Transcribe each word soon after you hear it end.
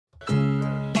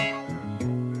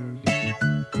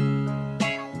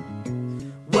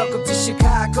Welcome to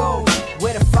Chicago,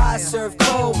 where the fire serve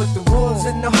cold, with the Wolves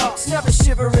and the Hawks never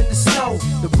shiver in the snow.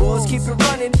 The Bulls keep it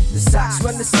running, the Sox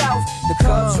run the South, the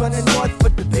Cubs run the North,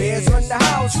 but the Bears run the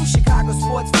house. True Chicago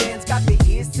sports fans got their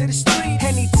ears to the street.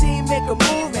 Any team make a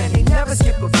move and they never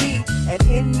skip a beat. And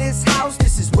in this house,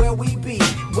 this is where we be.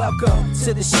 Welcome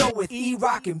to the show with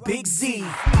E-Rock and Big Z.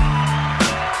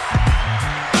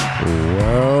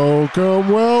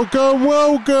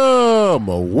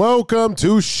 Welcome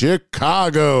to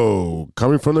Chicago.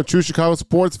 Coming from the True Chicago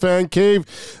Sports Fan Cave,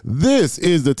 this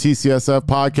is the TCSF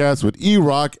podcast with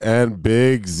E-Rock and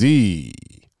Big Z.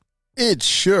 It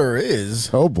sure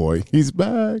is. Oh boy, he's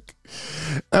back.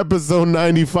 Episode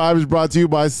 95 is brought to you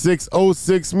by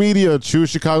 606 Media, True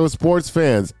Chicago Sports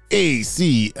Fans,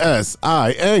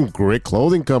 ACSI, and Grit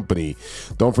Clothing Company.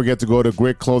 Don't forget to go to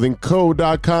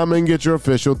gritclothingco.com and get your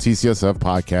official TCSF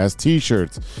podcast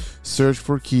t-shirts. Search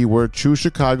for keyword True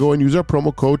Chicago and use our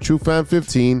promo code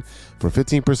TrueFan15 for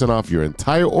 15% off your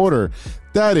entire order.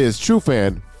 That is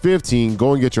TrueFan15.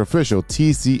 Go and get your official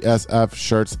TCSF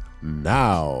shirts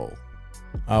now.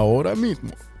 Ahora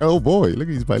mismo. Oh boy, look at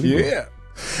these bilingual. Yeah.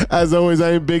 As always,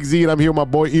 I am Big Z and I'm here with my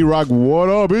boy E-Rock. What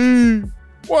up, E?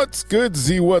 What's good,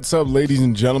 Z? What's up, ladies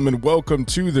and gentlemen? Welcome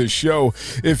to the show.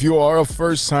 If you are a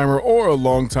first-timer or a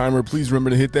long-timer, please remember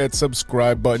to hit that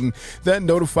subscribe button, that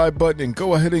notify button, and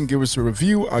go ahead and give us a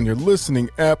review on your listening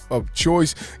app of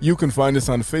choice. You can find us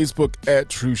on Facebook at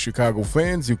True Chicago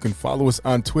Fans. You can follow us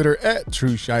on Twitter at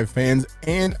True Chi Fans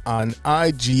and on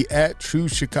IG at True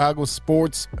Chicago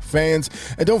Sports Fans.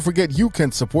 And don't forget, you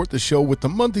can support the show with the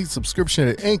monthly subscription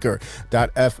at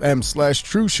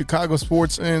anchor.fm/True Chicago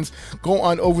Sports Fans. Go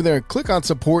on over there and click on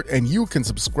support and you can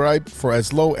subscribe for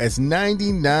as low as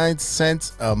 99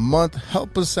 cents a month.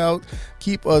 Help us out,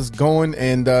 keep us going,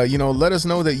 and let us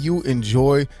know that you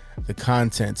enjoy the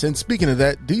content. And speaking of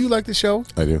that, do you like the show?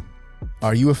 I do.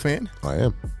 Are you a fan? I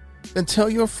am. Then tell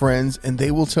your friends and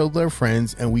they will tell their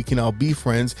friends and we can all be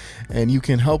friends and you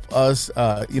can help us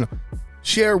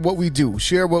share what we do,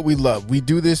 share what we love. We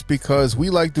do this because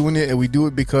we like doing it, and we do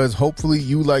it because hopefully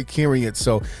you like hearing it.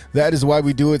 So that is why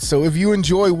we do it. So if you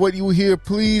enjoy what you hear,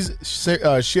 please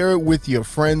share it with your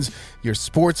friends, your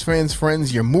sports fans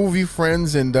friends, your movie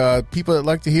friends, and people that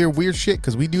like to hear weird shit,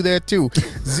 because we do that too.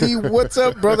 Z, what's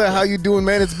up, brother? How you doing,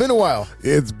 man? It's been a while.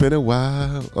 It's been a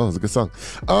while. Oh, it's a good song.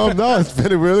 No, it's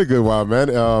been a really good while, man.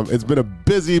 It's been a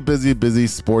busy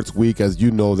sports week, as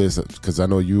you know this, because I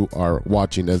know you are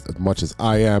watching as much as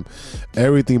I am.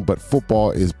 Everything but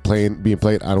football is being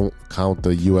played. I don't count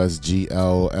the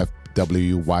USGL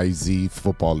FWYZ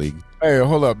football league. Hey,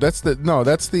 hold up. That's the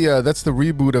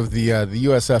reboot of the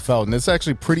USFL, and it's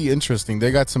actually pretty interesting.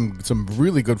 They got some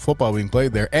really good football being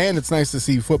played there, and it's nice to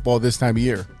see football this time of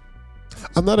year.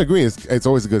 I'm not agreeing. It's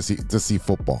always good to see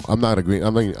football. I'm not agreeing.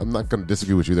 I'm not going to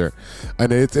disagree with you there.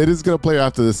 And it is going to play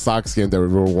after the Sox game that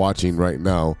we're watching right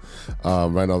now.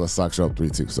 Right now the Sox are up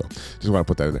 3-2. So just want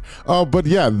to put that in there. But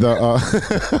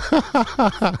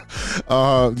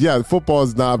yeah, football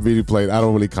is not really played. I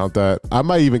don't really count that. I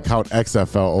might even count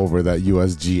XFL over that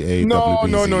USGA.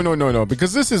 No.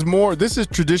 Because this is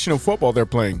traditional football they're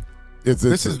playing.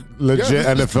 This is legit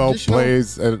NFL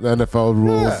plays and NFL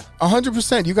rules. Yeah,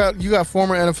 100%. You got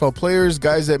former NFL players,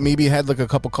 guys that maybe had like a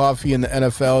cup of coffee in the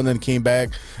NFL and then came back.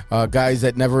 Guys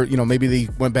that never, maybe they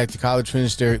went back to college,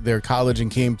 finished their college and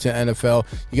came to NFL.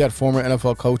 You got former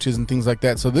NFL coaches and things like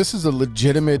that. So this is a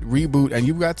legitimate reboot, and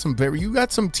you got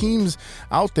some teams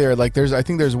out there. Like I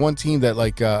think there's one team that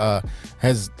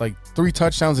has like 3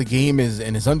 touchdowns a game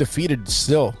and is undefeated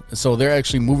still. So they're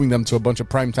actually moving them to a bunch of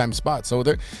primetime spots. So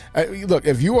look,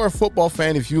 if you are a football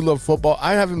fan, if you love football,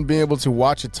 I haven't been able to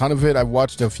watch a ton of it. I've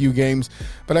watched a few games,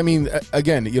 but I mean,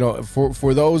 again,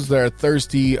 for those that are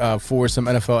thirsty for some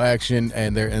NFL action,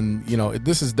 and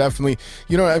this is definitely,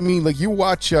 like you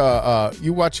watch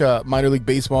minor league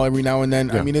baseball every now and then.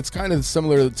 Yeah. I mean, it's kind of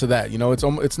similar to that.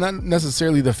 It's not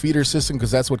necessarily the feeder system,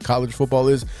 because that's what college football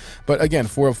is, but again,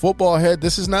 for a football head,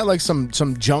 this is not like some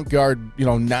junkyard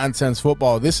nonsense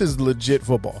football. This is legit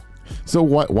football. So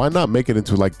why not make it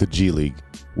into like the G League,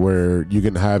 where you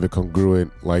can have it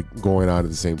congruent, like going on at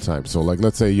the same time? So like,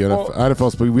 let's say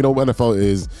NFL, we know NFL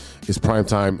is prime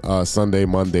time, Sunday,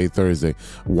 Monday, Thursday.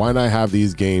 Why not have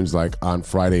these games like on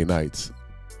Friday nights?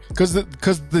 Because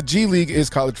the G League is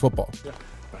college football. Yeah.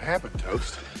 What happened,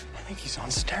 Toast? I think he's on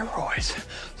steroids.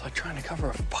 It's like trying to cover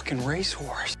a fucking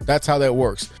racehorse. That's how that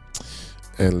works.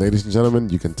 And ladies and gentlemen,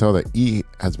 you can tell that E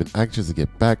has been anxious to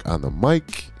get back on the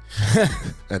mic.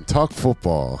 and talk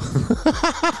football.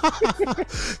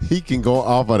 He can go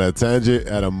off on a tangent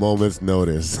at a moment's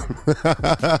notice.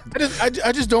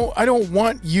 I just don't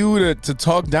want you to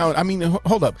talk down. I mean,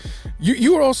 hold up.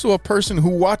 You are also a person who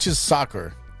watches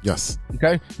soccer. Yes.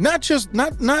 Okay. Not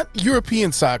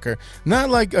European soccer. Not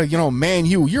like Man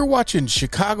U. You're watching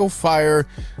Chicago Fire.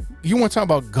 You want to talk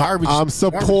about garbage? I'm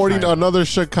supporting another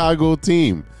Chicago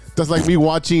team. That's like me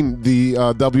watching the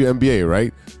WNBA,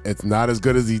 right? It's not as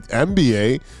good as the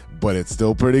NBA, but it's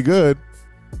still pretty good.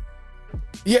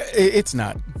 Yeah, it's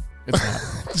not. It's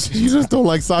not. You just don't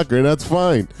like soccer, and that's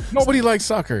fine. Nobody likes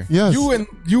soccer. Yes.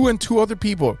 You and two other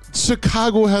people.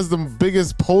 Chicago has the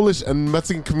biggest Polish and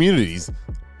Mexican communities.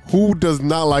 Who does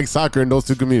not like soccer in those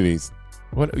two communities?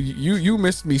 What you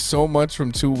missed me so much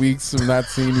from 2 weeks of not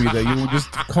seeing me that you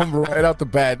just come right off the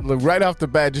bat,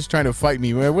 just trying to fight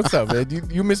me, man. What's up, man?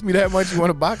 You missed me that much? You want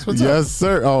to box? What's up? Yes,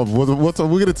 sir. Oh,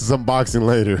 we'll get into some boxing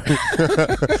later.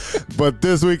 But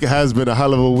this week has been a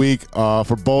hell of a week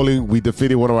for bowling. We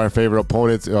defeated one of our favorite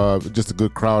opponents. Just a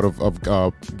good crowd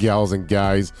of gals and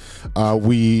guys.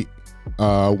 We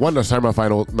won the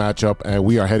semifinal matchup, and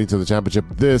we are heading to the championship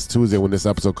this Tuesday when this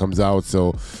episode comes out.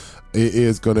 So it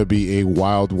is going to be a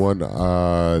wild one.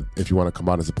 If you want to come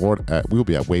out and support, we'll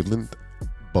be at Waveland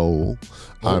Bowl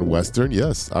on Western.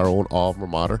 Yes, our own alma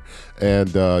mater. And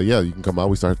you can come out.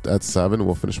 We start at 7.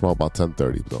 We'll finish about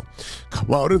 10:30. So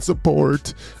come out and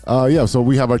support. So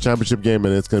we have our championship game,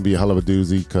 and it's going to be a hell of a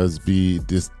doozy because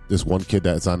this one kid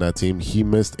that's on that team, he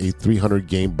missed a 300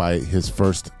 game by his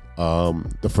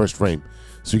the first frame.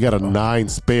 So you got a 9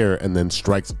 spare and then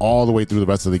strikes all the way through the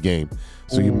rest of the game.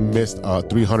 So you missed a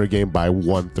 300 game by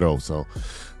one throw. So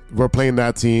we're playing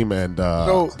that team, and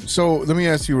so let me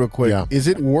ask you real quick: Is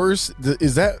it worse?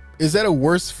 Is that a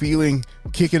worse feeling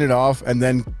kicking it off and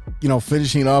then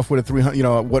finishing off with a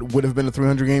 300? What would have been a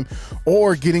 300 game,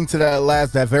 or getting to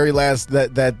that very last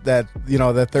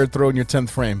that third throw in your 10th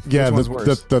frame? Yeah, Which one's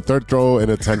worse? the third throw in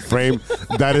a 10th frame.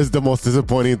 That is the most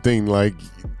disappointing thing. Like.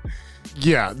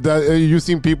 Yeah, you've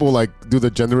seen people like do the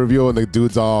gender reveal and the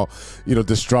dude's all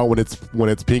distraught when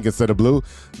it's pink instead of blue.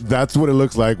 That's what it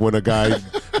looks like when a guy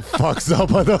fucks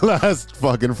up on the last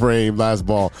fucking frame, last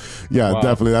ball. Yeah, wow.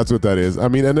 Definitely, that's what that is. I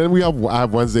mean, and then I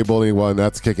have Wednesday bowling one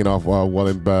that's kicking off well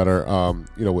and better,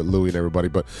 with Louie and everybody.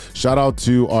 But shout out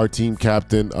to our team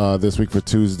captain this week for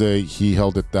Tuesday. He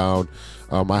held it down.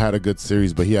 I had a good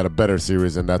series, but he had a better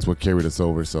series, and that's what carried us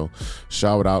over. So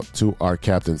shout out to our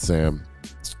captain Sam.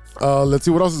 Let's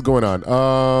see what else is going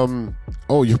on.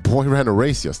 Your boy ran a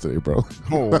race yesterday, bro.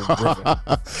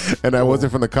 And I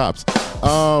wasn't from the cops.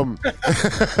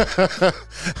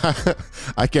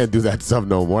 I can't do that stuff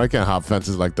no more. I can't hop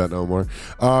fences like that no more.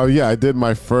 I did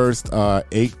my first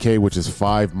 8K, which is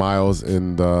 5 miles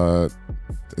in the.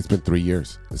 It's been 3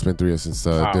 years. It's been 3 years since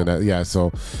doing that. Yeah.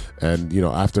 So, and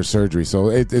after surgery, so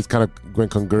it's kind of went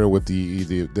congruent with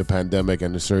the pandemic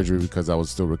and the surgery because I was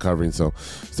still recovering. So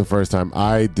it's the first time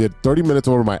I did 30 minutes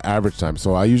over my average time.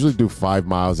 So I usually do 5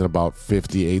 miles in about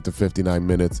 58 to 59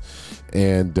 minutes,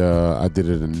 and I did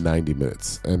it in 90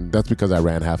 minutes. And that's because I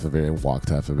ran half of it and walked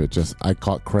half of it. I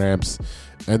caught cramps.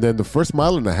 And then the first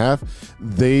mile and a half,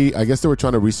 I guess they were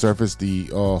trying to resurface the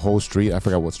whole street. I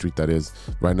forgot what street that is,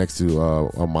 right next to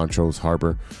Montrose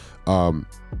Harbor.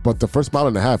 But the first mile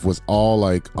and a half was all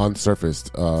like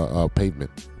unsurfaced pavement.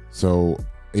 So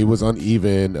it was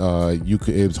uneven.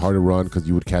 It was hard to run because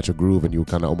you would catch a groove and you would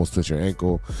kind of almost twist your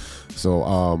ankle. So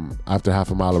after half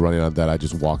a mile of running on that, I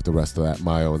just walked the rest of that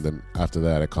mile. And then after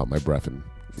that, I caught my breath and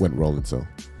went rolling. So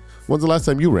when's the last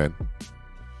time you ran?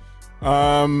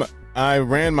 I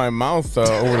ran my mouth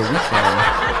over the weekend.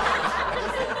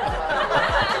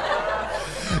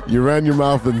 You ran your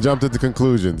mouth and jumped into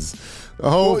conclusions.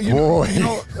 Oh boy!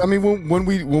 I mean, when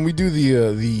we do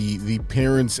the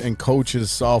parents and coaches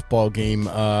softball game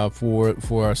for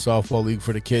our softball league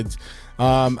for the kids.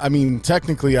 I mean,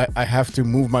 technically, I have to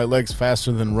move my legs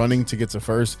faster than running to get to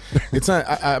first. It's not.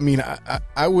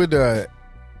 I would.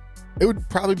 It would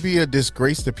probably be a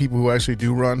disgrace to people who actually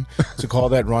do run to call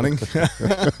that running.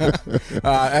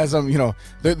 As I'm,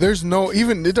 there's no,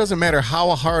 even, it doesn't matter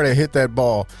how hard I hit that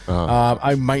ball.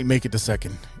 I might make it to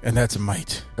second, and that's a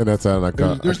might. And that's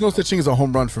there's no such thing as a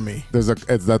home run for me. Is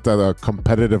that a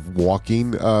competitive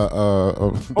walking?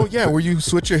 Oh yeah, where you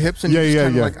switch your hips and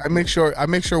like I make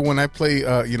sure when I play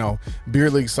beer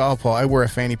league softball, I wear a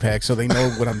fanny pack so they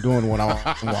know what I'm doing when I'm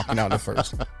walking out in the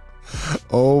first.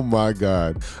 Oh my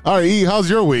God! All right, E, how's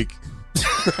your week?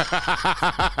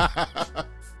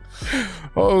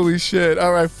 Holy shit.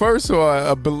 All right. First of all,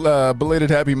 a belated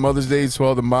happy Mother's Day to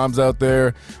all the moms out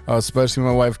there, especially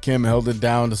my wife Kim held it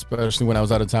down, especially when I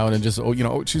was out of town. And just,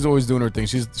 she's always doing her thing.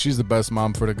 She's the best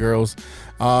mom for the girls.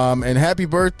 And happy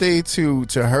birthday to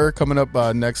her coming up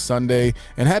next Sunday.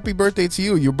 And happy birthday to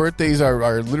you. Your birthdays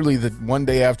are literally the one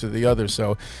day after the other.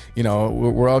 So,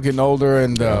 we're all getting older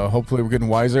and hopefully we're getting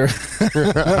wiser.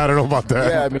 I don't know about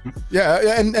that.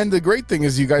 And the great thing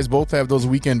is you guys both have those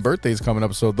weekend birthdays coming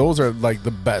up. So those are like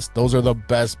the best. Those are the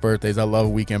best birthdays. I love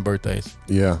weekend birthdays.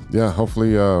 Yeah.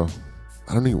 Hopefully, I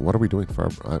don't even. What are we doing for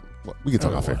our? We can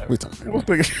talk off here. We'll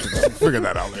figure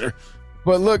that out later.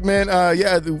 But look, man, I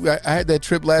had that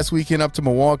trip last weekend up to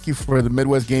Milwaukee for the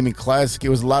Midwest Gaming Classic. It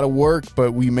was a lot of work,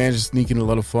 but we managed to sneak in a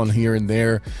lot of fun here and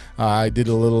there. I did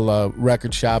a little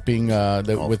record shopping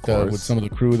with some of the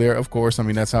crew there, of course. I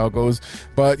mean, that's how it goes.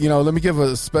 But, let me give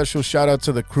a special shout out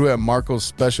to the crew at Marco's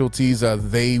Specialties.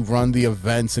 They run the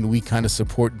events, and we kind of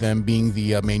support them being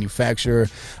the manufacturer,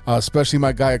 especially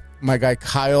my guy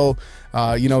Kyle.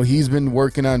 He's been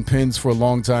working on pins for a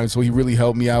long time, so he really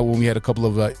helped me out when we had a couple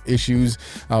of issues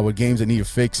with games that needed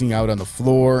fixing out on the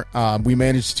floor. We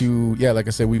managed to, like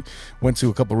I said, we went to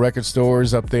a couple record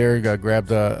stores up there, grabbed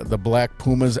the Black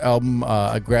Pumas album.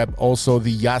 I grabbed also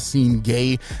the Yasin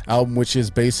Gay album, which is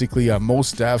basically a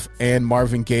Mos Def and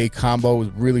Marvin Gaye combo. It was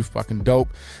really fucking dope.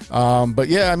 But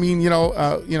yeah, I mean,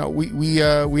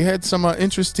 we had some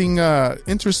interesting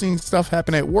stuff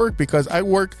happen at work because I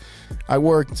worked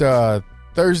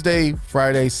Thursday,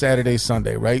 Friday, Saturday,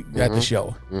 Sunday, right? At the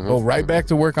show. Go right back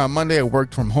to work on Monday. I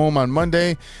worked from home on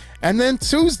Monday. And then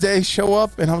Tuesday, show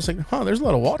up, and I was like, there's a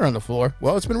lot of water on the floor.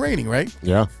 Well, it's been raining, right?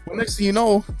 Yeah. Well, next thing you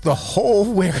know, the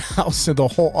whole warehouse and the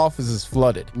whole office is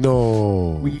flooded.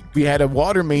 No. We had a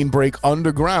water main break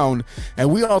underground,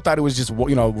 and we all thought it was just,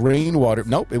 rainwater.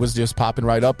 Nope, it was just popping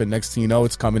right up, and next thing you know,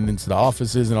 it's coming into the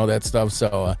offices and all that stuff.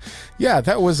 So,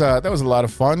 that was a lot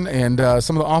of fun, and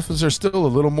some of the offices are still a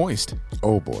little moist.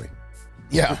 Oh, boy.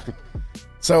 Yeah.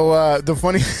 So the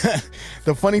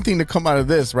funny thing to come out of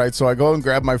this, right? So I go and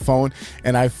grab my phone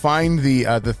and I find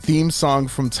the theme song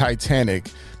from Titanic,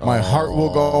 "My Heart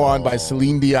Will Go On" by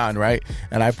Celine Dion, right?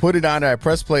 And I put it on and I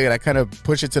press play and I kind of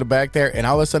push it to the back there, and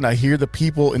all of a sudden I hear the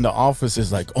people in the office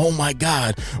is like, "Oh my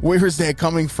God, where is that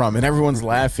coming from?" And everyone's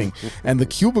laughing, and the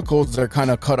cubicles are kind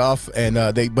of cut off, and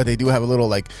they do have a little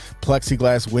like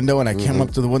plexiglass window, and I came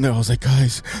up to the window. I was like,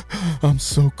 "Guys, I'm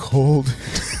so cold."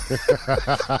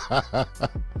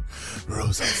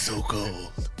 Rose, I'm so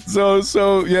cold.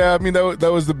 So yeah, I mean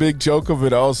that was the big joke of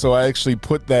it. Also, I actually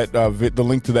put that the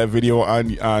link to that video on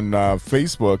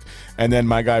Facebook, and then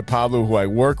my guy Pablo, who I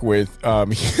work with,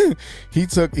 he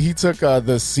took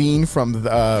the scene from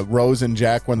Rose and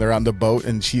Jack when they're on the boat,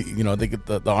 and they get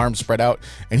the arms spread out,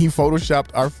 and he photoshopped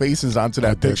our faces onto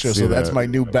that picture. So that's my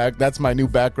new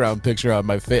background picture on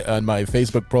my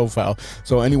Facebook profile.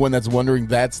 So anyone that's wondering,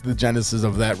 that's the genesis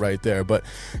of that right there. But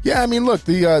yeah, I mean, look,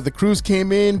 the crews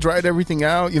came in, dried everything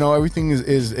out. Everything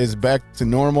is back to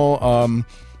normal.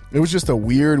 It was just a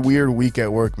weird week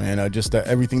at work, man. Just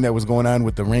everything that was going on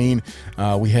with the rain.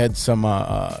 We had some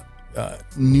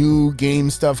new game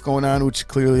stuff going on, which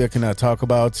clearly I can talk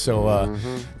about. So,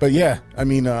 but yeah, I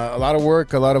mean, a lot of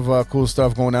work, a lot of cool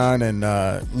stuff going on. And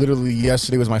literally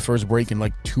yesterday was my first break in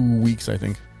like 2 weeks, I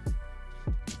think.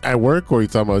 At work, or are you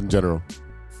talking about in general?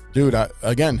 Dude, I,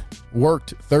 again,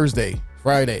 worked Thursday,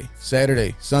 Friday,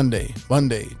 Saturday, Sunday,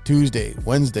 Monday, Tuesday,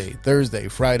 Wednesday, Thursday,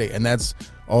 Friday, and that's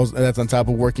on top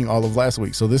of working all of last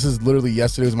week. So this is literally,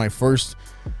 yesterday was my first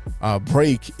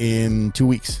break in 2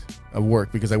 weeks of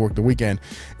work because I worked the weekend.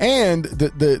 And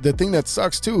the thing that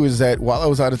sucks too is that while I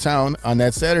was out of town on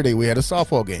that Saturday, we had a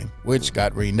softball game, which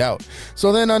got rained out.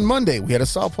 So then on Monday, we had a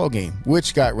softball game,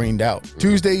 which got rained out.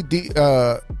 Tuesday,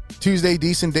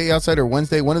 decent day outside, or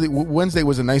Wednesday. Wednesday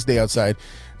was a nice day outside.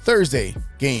 Thursday,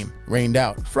 game rained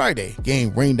out. Friday,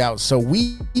 game rained out. So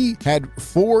we had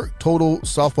 4 total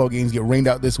softball games get rained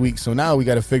out this week. So now we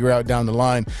got to figure out down the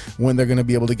line when they're going to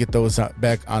be able to get those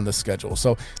back on the schedule.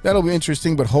 So that'll be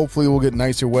interesting, but hopefully we'll get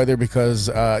nicer weather because,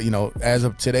 as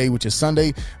of today, which is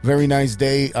Sunday, very nice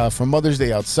day for Mother's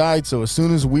Day outside. So as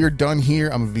soon as we're done here,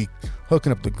 I'm going to be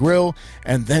hooking up the grill.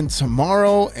 And then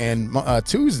tomorrow and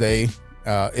Tuesday,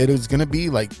 it is going to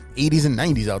be like 80s and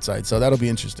 90s outside, so that'll be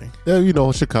interesting.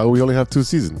 Yeah, Chicago, we only have 2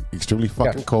 seasons: extremely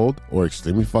fucking cold or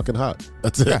extremely fucking hot.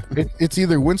 That's it. Yeah, it's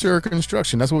either winter or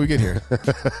construction. That's what we get here.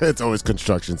 It's always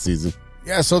construction season.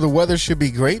 Yeah, so the weather should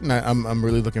be great, and I'm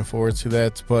really looking forward to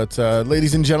that. But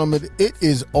ladies and gentlemen, it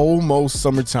is almost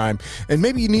summertime, and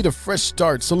maybe you need a fresh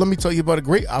start. So let me tell you about a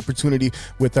great opportunity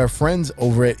with our friends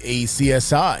over at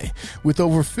ACSI. With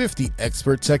over 50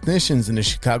 expert technicians in the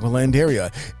Chicagoland area,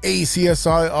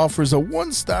 ACSI offers a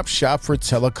one-stop shop for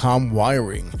telecom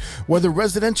wiring. Whether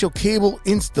residential cable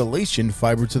installation,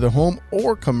 fiber to the home,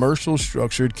 or commercial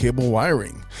structured cable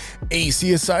wiring,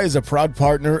 ACSI is a proud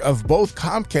partner of both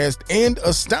Comcast and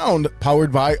Astound,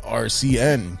 powered by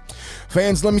RCN.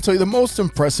 Fans, let me tell you the most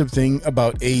impressive thing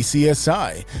about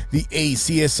ACSI. The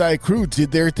ACSI crew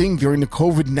did their thing during the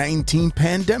COVID-19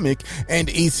 pandemic, and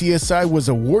ACSI was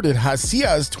awarded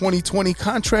Hasia's 2020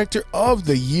 Contractor of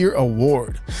the Year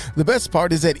award. The best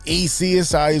part is that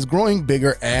ACSI is growing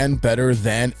bigger and better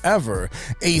than ever.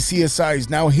 ACSI is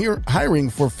now hiring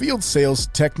for field sales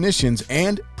technicians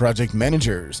and project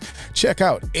managers. Check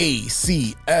out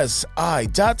acsi.tech.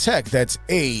 That's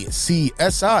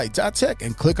acsi.tech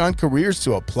and click on careers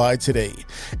to apply today.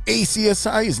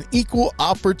 ACSI is an equal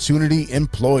opportunity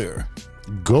employer.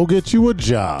 Go get you a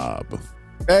job.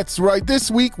 That's right.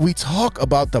 This week, we talk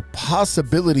about the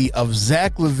possibility of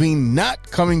Zach LaVine not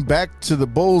coming back to the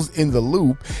Bulls in the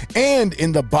loop. And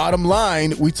in the bottom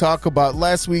line, we talk about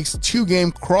last week's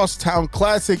 2-game Crosstown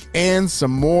Classic and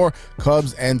some more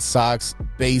Cubs and Sox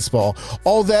baseball.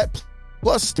 All that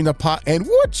plus in the pot and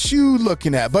what you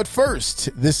looking at. But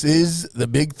first, this is the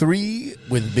Big Three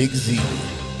with Big Z.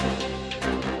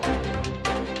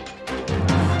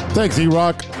 Thanks,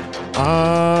 E-Rock.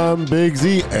 I'm Big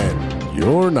Z, and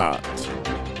you're not.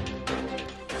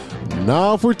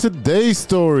 Now for today's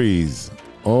stories.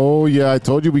 Oh, yeah, I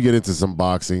told you we get into some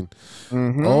boxing.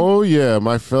 Mm-hmm. Oh, yeah,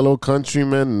 my fellow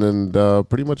countryman and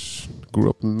pretty much grew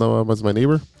up as my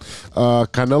neighbor.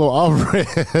 Canelo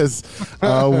Alvarez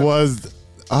was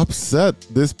upset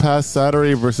this past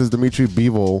Saturday versus Dimitri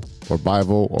Bivol,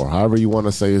 or however you want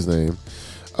to say his name,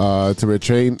 to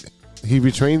retain. He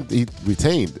retained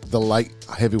the light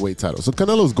heavyweight title. So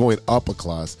Canelo's going up a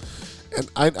class, and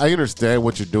I understand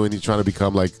what you're doing. You're trying to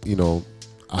become like, I have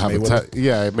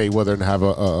Mayweather and have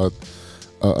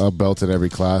a belt in every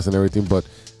class and everything. But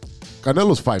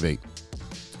Canelo's 5'8".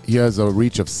 He has a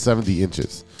reach of 70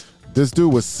 inches. This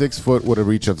dude was 6 foot with a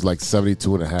reach of like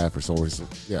 72 and a half or so.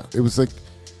 Yeah, it was like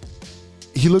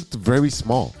he looked very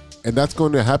small, and that's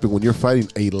going to happen when you're fighting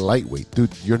a lightweight, dude.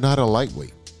 You're not a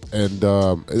lightweight. And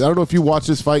I don't know if you watched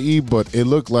this fight, E, but it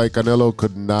looked like Canelo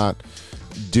could not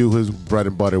do his bread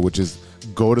and butter, which is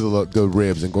go to the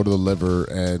ribs and go to the liver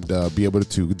and be able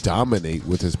to dominate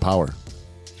with his power.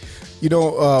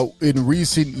 In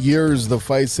recent years, the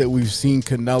fights that we've seen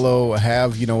Canelo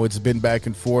have, it's been back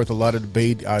and forth, a lot of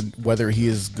debate on whether he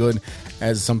is good,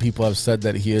 as some people have said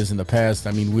that he is in the past.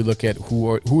 I mean, we look at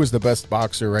who is the best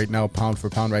boxer right now, pound for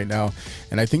pound right now,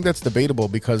 and I think that's debatable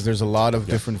because there's a lot of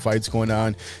different fights going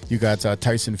on. You got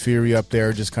Tyson Fury up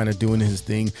there just kind of doing his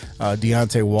thing.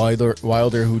 Deontay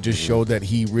Wilder, who just showed that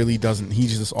he really doesn't,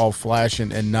 he's just all flash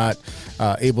and not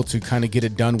able to kind of get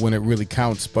it done when it really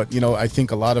counts. But, I think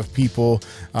a lot of people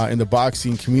in the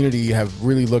boxing community have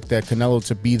really looked at Canelo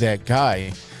to be that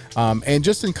guy. And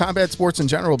just in combat sports in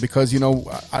general, because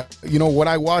what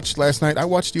I watched last night, I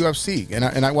watched UFC,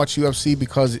 and I watched UFC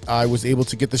because I was able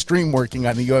to get the stream working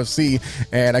on the UFC,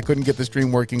 and I couldn't get the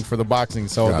stream working for the boxing,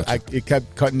 so gotcha. It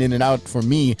kept cutting in and out for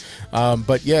me.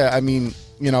 But yeah, I mean,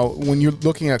 when you're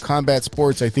looking at combat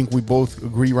sports, I think we both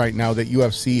agree right now that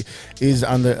UFC is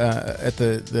on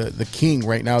the king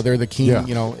right now. They're the king,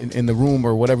 in the room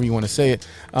or whatever you want to say it.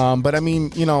 But I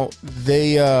mean,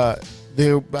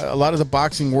 a lot of the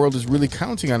boxing world is really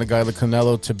counting on a guy like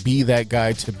Canelo to be that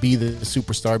guy, to be the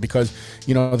superstar, because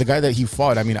the guy that he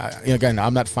fought. I mean,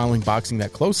 I'm not following boxing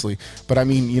that closely, but I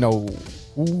mean,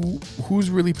 who's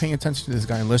really paying attention to this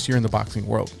guy unless you're in the boxing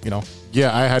world?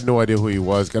 Yeah, I had no idea who he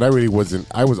was, and I really wasn't.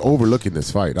 I was overlooking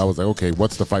this fight. I was like, okay,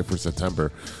 what's the fight for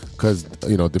September? Because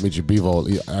Dimitri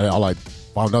Bivol, all I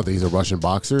found out that he's a Russian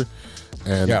boxer,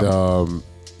 and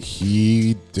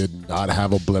he did not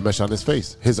have a blemish on his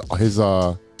face. His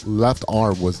left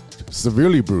arm was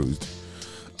severely bruised.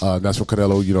 That's what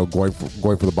Canelo,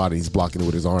 going for the body. He's blocking it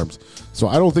with his arms. So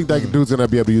I don't think that dude's gonna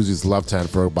be able to use his left hand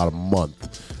for about a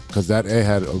month, because it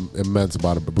had an immense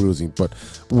amount of bruising. But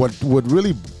what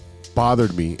really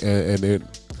bothered me, and it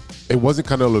wasn't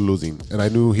Canelo losing, and I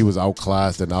knew he was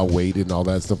outclassed and outweighed and all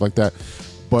that stuff like that.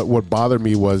 But what bothered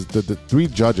me was that the three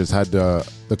judges had the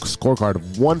scorecard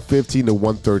of 115 to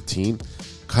 113.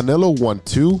 Canelo won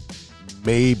 2,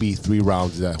 maybe 3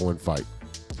 rounds of that one fight.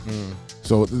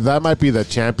 So that might be the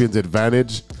champion's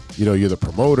advantage. You're the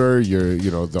promoter. You're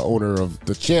the owner of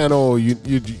the channel. You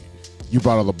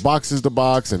brought all the boxes to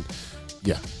box, and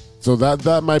Yeah. So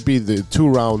that might be the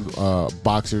 2-round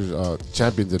boxers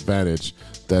champion's advantage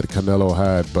that Canelo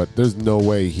had, but there's no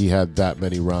way he had that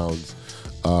many rounds.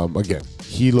 Again,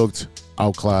 he looked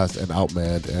outclassed and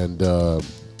outmanned, and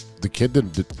the kid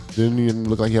didn't even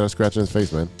look like he had a scratch on his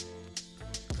face, man.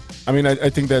 I mean, I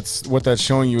think that's what that's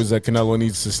showing you is that Canelo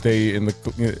needs to stay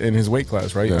in his weight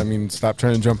class, right? Yeah. I mean, stop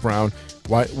trying to jump around.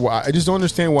 Why? I just don't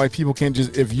understand why people can't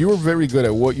just. If you're very good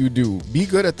at what you do, be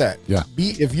good at that. Yeah.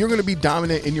 If you're going to be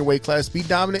dominant in your weight class, be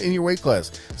dominant in your weight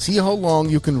class. See how long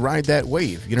you can ride that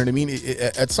wave. You know what I mean?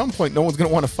 At some point, no one's going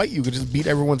to want to fight you. You could just beat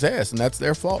everyone's ass, and that's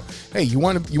their fault. Hey, you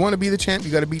want to be the champ, you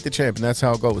got to beat the champ, and that's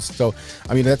how it goes. So,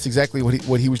 I mean, that's exactly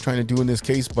what he was trying to do in this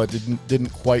case, but it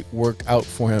didn't quite work out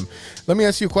for him. Let me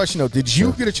ask you a question though. Did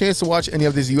you get a chance to watch any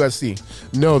of this UFC?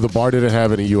 No, the bar didn't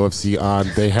have any UFC on.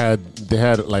 They had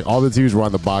like all the teams were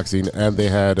on the boxing, and they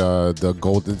had the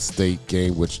Golden State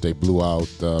game, which they blew out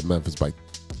Memphis by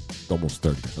almost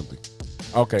 30 or something.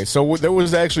 Okay, so there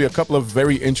was actually a couple of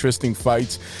very interesting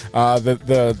fights.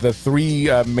 The three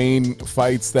main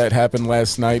fights that happened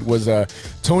last night was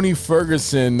Tony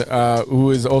Ferguson,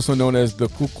 who is also known as the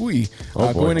Kukui,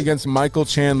 going against Michael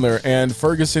Chandler. And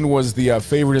Ferguson was the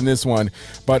favorite in this one.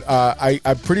 But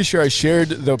I'm pretty sure I shared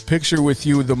the picture with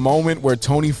you, the moment where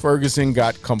Tony Ferguson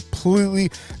got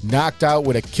completely knocked out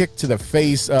with a kick to the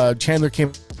face. Chandler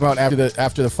came out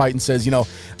after the fight and says,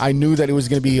 I knew that it was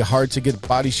going to be hard to get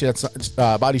body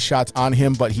shots on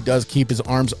him, but he does keep his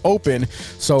arms open.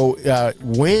 So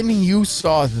when you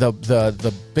saw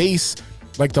the base,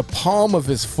 like the palm of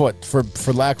his foot, for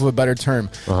lack of a better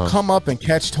term, come up and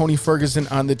catch Tony Ferguson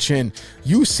on the chin,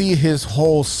 you see his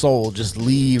whole soul just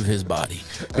leave his body.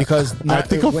 Because I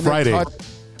think of Friday. Like,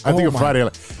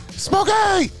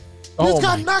 Smokey! Just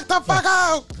got knocked the fuck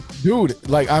out! Dude,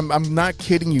 like I'm not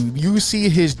kidding you. You see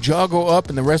his jaw go up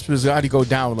and the rest of his body go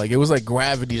down. Like it was like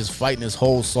gravity just fighting his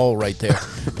whole soul right there.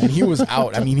 And he was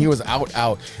out. I mean, he was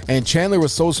out. And Chandler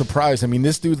was so surprised. I mean,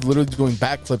 this dude's literally doing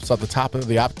backflips off the top of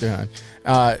the octagon.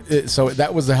 So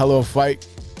that was a hell of a fight.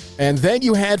 And then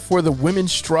you had for the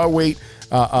women's strawweight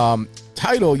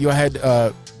title, you had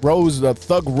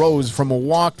Thug Rose from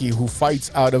Milwaukee, who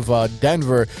fights out of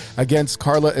Denver against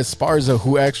Carla Esparza,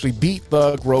 who actually beat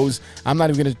Thug Rose. I'm not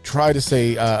even going to try to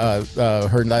say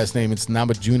her last name. It's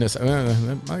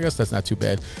Namajunas. I guess that's not too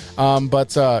bad.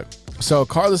 So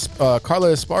Carla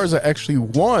Esparza actually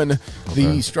won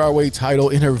the strawweight title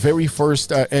in her very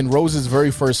first and Rose's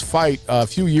very first fight a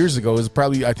few years ago. It was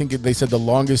probably, I think they said, the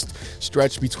longest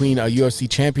stretch between UFC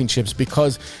championships,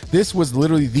 because this was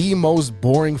literally the most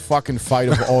boring fucking fight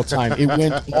of all time. It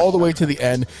went all the way to the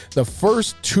end. The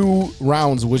first 2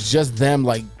 rounds was just them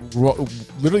like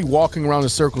literally walking around in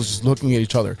circles, just looking at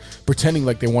each other, pretending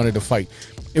like they wanted to fight.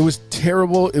 It was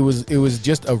terrible. It was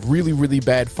just a really, really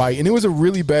bad fight. And it was a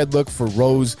really bad look for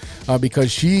Rose because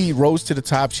she rose to the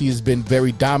top. She has been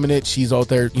very dominant. She's out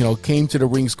there, came to the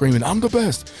ring screaming, I'm the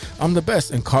best. I'm the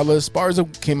best. And Carla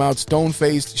Esparza came out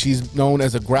stone-faced. She's known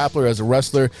as a grappler, as a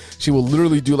wrestler. She will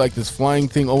literally do like this flying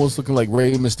thing, almost looking like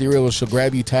Rey Mysterio. She'll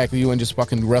grab you, tackle you, and just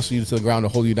fucking wrestle you to the ground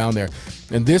and hold you down there.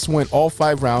 And this went all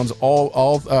 5 rounds,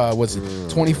 all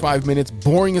 25 minutes,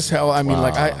 boring as hell. I mean,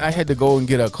 like I had to go and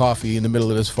get a coffee in the middle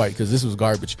of this fight because this was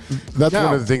garbage. That's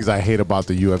one of the things I hate about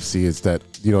the UFC is that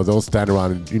they'll stand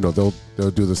around and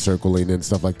they'll do the circling and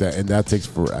stuff like that, and that takes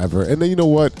forever. And then you know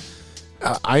what?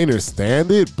 I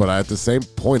understand it, but at the same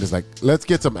point, it's like, let's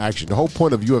get some action. The whole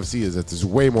point of UFC is that there's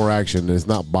way more action and it's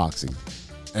not boxing.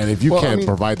 And if you can't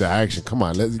provide the action, come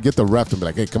on, let's get the ref to be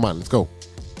like, hey, come on, let's go.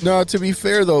 No, to be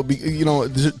fair though,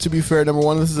 to be fair, number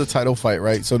one, this is a title fight,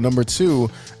 right? So number two,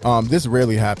 this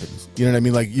rarely happens. You know what I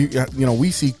mean? Like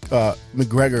we see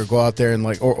McGregor go out there and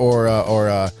like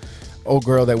or old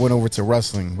girl that went over to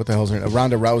wrestling. What the hell's her name?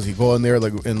 Ronda Rousey go in there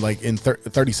in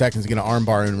 30 seconds get an arm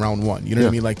bar in round 1. You know what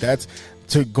I mean? Like that's.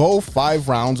 To go 5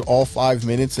 rounds, all 5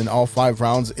 minutes, and all 5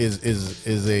 rounds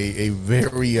is a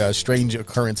very strange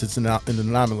occurrence. It's an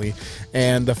anomaly,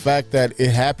 and the fact that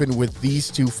it happened with these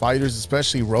 2 fighters,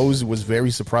 especially Rose, was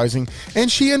very surprising. And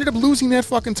she ended up losing that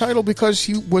fucking title because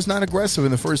she was not aggressive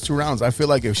in the first 2 rounds. I feel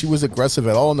like if she was aggressive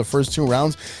at all in the first 2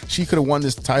 rounds, she could have won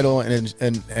this title, and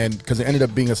because it ended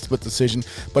up being a split decision.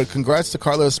 But congrats to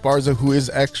Carla Esparza, who is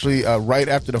actually right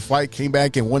after the fight came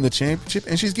back and won the championship,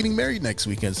 and she's getting married next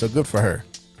weekend. So good for her.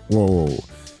 Whoa.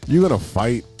 You're going to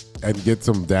fight and get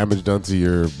some damage done to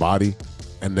your body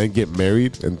and then get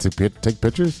married and to take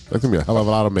pictures? That's going to be a hell of a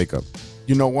lot of makeup.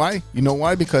 You know why?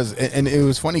 Because, and it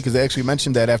was funny because they actually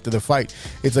mentioned that after the fight.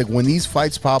 It's like when these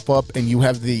fights pop up and you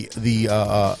have the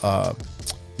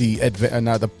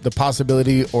the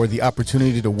possibility or the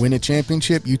opportunity to win a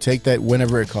championship, you take that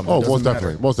whenever it comes. Oh, most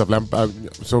definitely.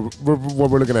 So what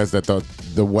we're looking at is that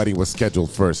the wedding was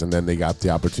scheduled first, and then they got the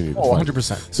opportunity. Oh,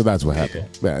 100%. So that's what happened.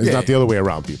 Yeah, it's not the other way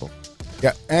around, people.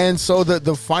 Yeah, and so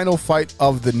the final fight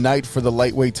of the night for the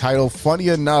lightweight title, funny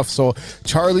enough, so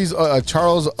Charles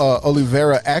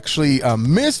Oliveira actually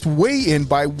missed weigh-in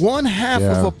by 1/2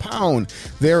 of a pound.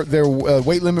 Their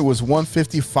weight limit was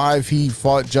 155. He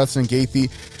fought Justin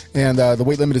Gaethje, and the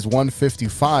weight limit is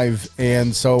 155.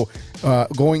 And so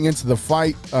going into the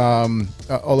fight,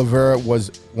 Oliveira was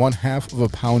 1/2 of a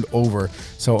pound over.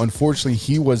 So unfortunately,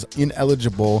 he was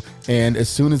ineligible. And as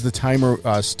soon as the timer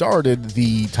started,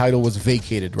 the title was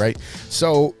vacated, right?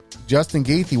 So Justin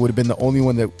Gaethje would have been the only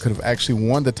one that could have actually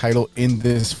won the title in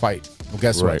this fight. Well,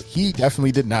 guess what? He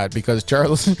definitely did not, because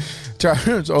Charles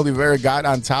Oliveira got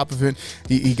on top of him.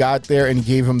 He got there and he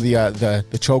gave him the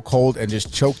chokehold and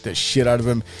just choked the shit out of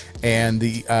him. And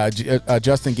the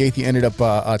Justin Gaethje ended up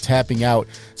tapping out.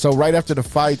 So right after the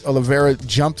fight, Oliveira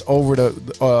jumped over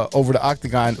the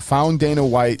octagon, found Dana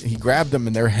White. He grabbed him,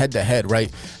 and they're head to head, right?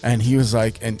 And he was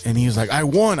like, and he was like, I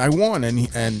won.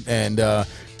 And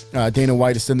Dana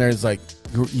White is sitting there. Is like,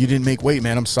 you didn't make weight,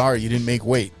 man. I'm sorry, you didn't make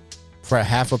weight for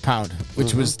 1/2 pound,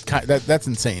 which was that's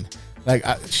insane. Like,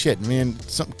 shit, man,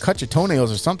 cut your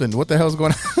toenails or something. What the hell's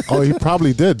going on? Oh, he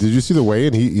probably did. Did you see the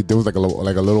weigh-in? There was like a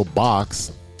little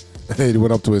box, and it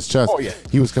went up to his chest. Oh, yeah.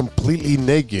 He was completely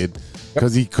naked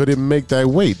because he couldn't make that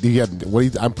weight.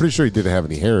 I'm pretty sure he didn't have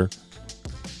any hair.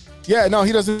 Yeah, no,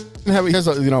 he doesn't have. He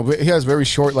has very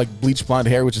short, like, bleach blonde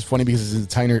hair, which is funny because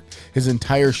his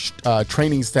entire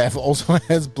training staff also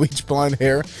has bleach blonde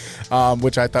hair,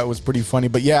 which I thought was pretty funny.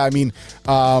 But yeah, I mean,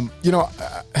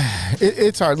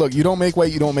 it's hard. Look, you don't make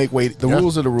weight, you don't make weight. The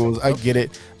rules are the rules. I get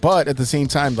it, but at the same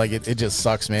time, like, it just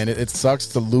sucks, man. It sucks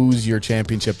to lose your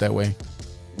championship that way.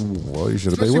 Well, you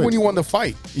should have. Especially when you won the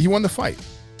fight. You won the fight.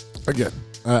 Again,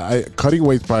 cutting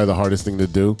weight's probably the hardest thing to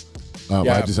do.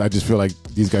 I just feel like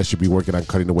these guys should be working on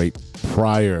cutting the weight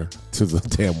prior to the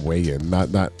damn weigh-in,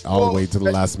 not all the way to the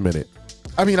last minute.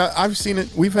 I mean, I've seen it.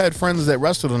 We've had friends that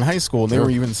wrestled in high school, and they were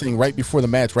even saying right before the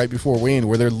match, right before weigh-in,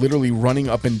 where they're literally running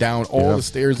up and down all the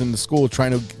stairs in the school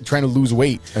trying to lose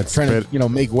weight, trying to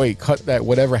make weight, cut that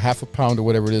whatever 1/2 pound or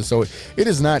whatever it is. So it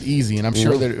is not easy, and I'm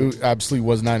sure that it absolutely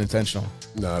was not intentional.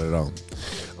 Not at all.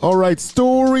 All right,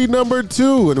 story number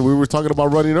 2, and we were talking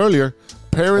about running earlier.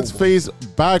 Parents face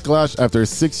backlash after a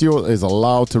 6-year-old is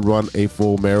allowed to run a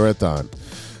full marathon.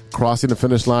 Crossing the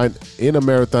finish line in a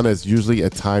marathon is usually a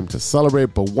time to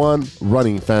celebrate, but one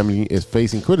running family is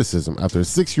facing criticism after a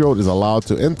 6-year-old is allowed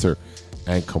to enter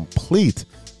and complete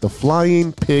the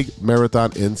Flying Pig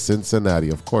Marathon in Cincinnati.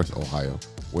 Of course, Ohio.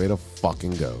 Way to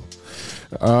fucking go.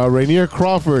 Rainier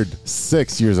Crawford,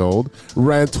 6 years old,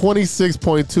 ran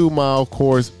 26.2-mile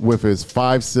course with his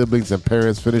 5 siblings and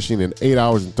parents, finishing in 8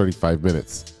 hours and 35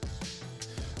 minutes.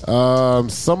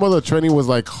 Some of the training was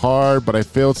like hard, but I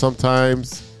failed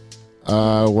sometimes.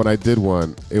 When I did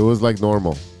one, it was like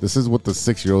normal. This is what the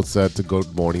 6-year-old said to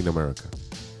Good Morning America.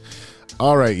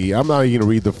 All right, E, I'm not even going to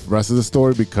read the rest of the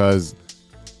story because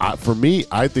for me,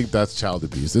 I think that's child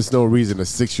abuse. There's no reason a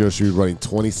 6-year-old should be running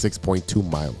 26.2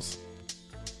 miles.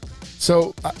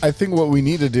 So I think what we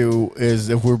need to do is,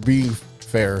 if we're being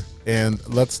fair, and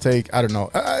let's take, I don't know,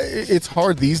 it's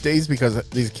hard these days because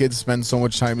these kids spend so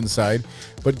much time inside,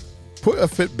 but put a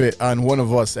Fitbit on one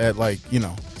of us at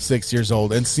 6 years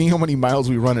old and see how many miles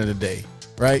we run in a day,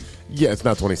 right? Yeah, it's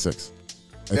not 26.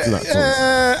 It's not 26.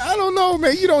 I don't know,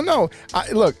 man. You don't know.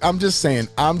 Look, I'm just saying.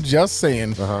 Look,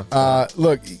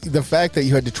 the fact that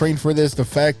you had to train for this, the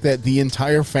fact that the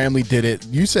entire family did it.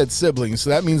 You said siblings, so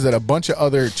that means that a bunch of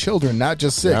other children, not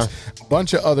just 6, a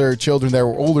bunch of other children that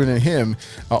were older than him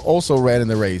also ran in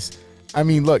the race. I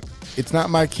mean, look, it's not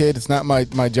my kid. It's not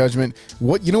my judgment.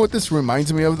 What this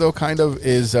reminds me of, though, kind of,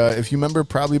 is if you remember,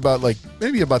 probably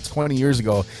maybe about 20 years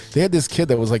ago, they had this kid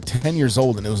that was 10 years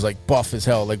old, and it was buff as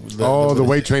hell. The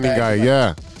weight training guy,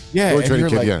 yeah. Yeah, weight training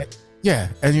kid, yeah,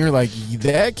 and you're like,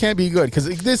 that can't be good, because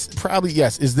this probably,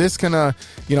 is this gonna,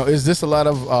 is this a lot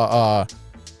of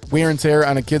wear and tear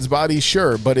on a kid's body?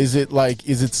 Sure, but is it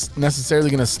necessarily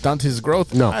going to stunt his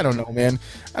growth? No, I don't know, man.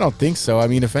 I don't think so. I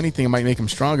mean, if anything, it might make him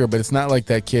stronger, but it's not like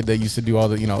that kid that used to do all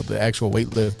the the actual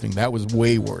weightlifting. That was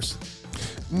way worse.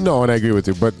 No, and I agree with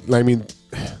you, but I mean,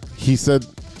 he said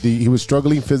he was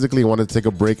struggling physically and wanted to take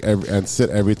a break and sit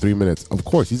every 3 minutes. Of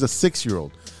course, he's a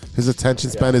 6-year-old. His attention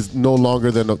span is no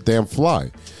longer than a damn fly.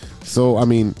 So, I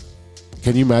mean,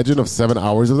 can you imagine 7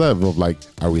 hours of that?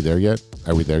 Of are we there yet?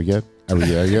 Are we there yet? Are we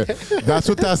there yet? That's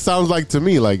what that sounds like to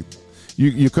me. Like,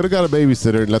 you could have got a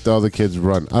babysitter and let the other kids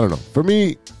run. I don't know. For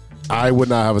me, I would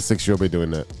not have a 6-year-old be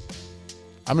doing that.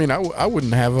 I mean, I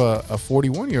wouldn't have a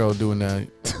 41-year-old doing that.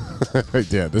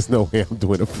 Yeah, there's no way I'm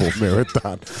doing a full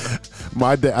marathon.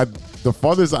 My dad, the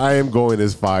farthest I am going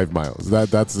is 5 miles.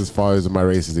 That's as far as my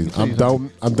races. I'm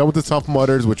done with the Tough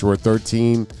Mudders, which were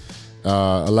 11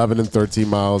 and 13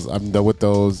 miles. I'm done with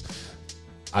those.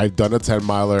 I've done a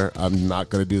 10-miler. I'm not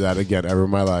going to do that again ever in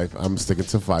my life. I'm sticking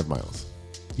to 5 miles.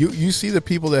 You see the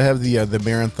people that have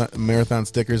the marathon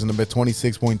stickers in the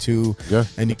 26.2, yeah,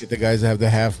 and you get the guys that have the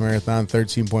half marathon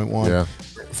 13.1. Yeah.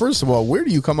 First of all, where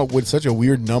do you come up with such a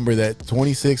weird number that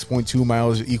 26.2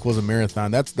 miles equals a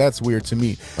marathon? That's weird to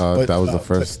me. That was the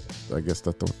first. I guess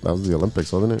that was the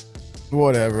Olympics, wasn't it?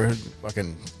 Whatever,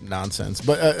 fucking nonsense.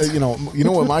 But you know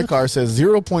what my car says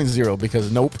 0.0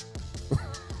 because nope.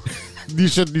 You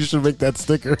should make that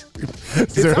sticker.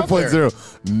 0.0. Nope.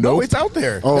 No, it's out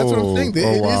there. That's what I'm saying.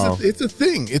 It's a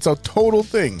thing. It's a total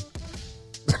thing.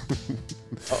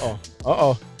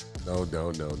 Uh-oh. No.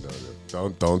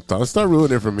 Don't start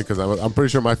ruining it for me because I'm pretty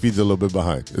sure my feed's a little bit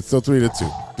behind. It's still 3-2.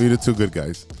 3-2 good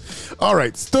guys. All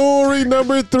right, story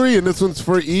number 3, and this one's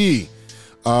for E.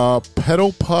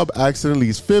 Pedal pub accident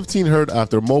leaves 15 hurt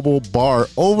after mobile bar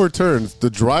overturns. The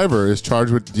driver is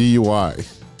charged with DUI.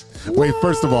 What? Wait,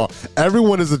 first of all,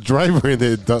 everyone is a driver and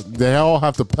they all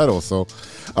have to pedal. So,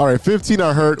 all right, 15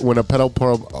 are hurt when a pedal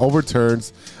pub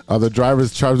overturns. The driver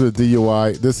is charged with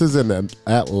DUI. This is in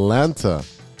Atlanta.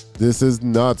 This is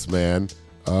nuts, man.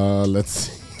 Let's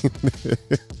see.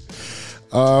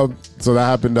 So that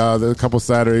happened a couple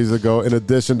Saturdays ago. In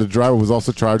addition, the driver was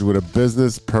also charged with a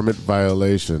business permit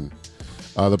violation.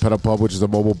 The pedal pub, which is a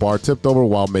mobile bar, tipped over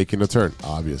while making a turn,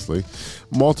 obviously.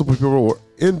 Multiple people were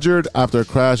injured after a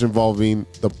crash involving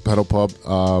the pedal pub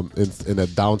in a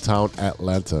downtown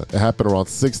Atlanta. It happened around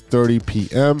 6:30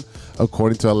 p.m.,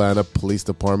 according to Atlanta Police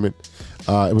Department.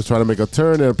 It was trying to make a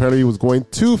turn, and apparently it was going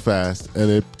too fast,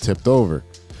 and it tipped over.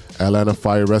 Atlanta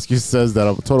Fire Rescue says that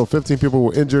a total of 15 people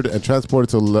were injured and transported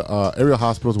to area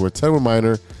hospitals where 10 were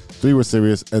minor, 3 were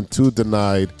serious, and 2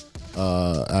 denied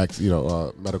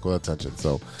medical attention.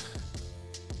 So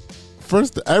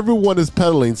first, everyone is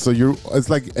pedaling, so it's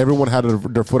like everyone had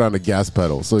their foot on the gas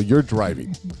pedal. So you're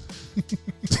driving.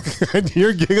 And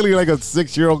you're giggling like a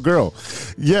 6-year-old girl.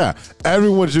 Yeah,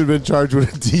 everyone should have been charged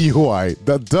with a DUI.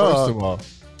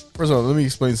 First of all, let me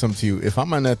explain something to you. If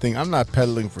I'm on that thing, I'm not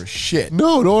pedaling for shit.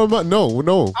 No, I'm not.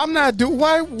 No. I'm not doing.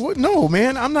 Why? No,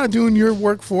 man. I'm not doing your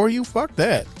work for you. Fuck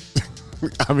that.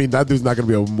 I mean, that dude's not going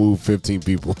to be able to move 15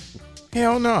 people.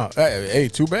 Hell no. Hey,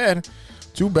 too bad.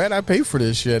 Too bad I pay for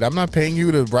this shit. I'm not paying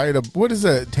you to ride what is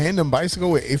a tandem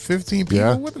bicycle with 15 people?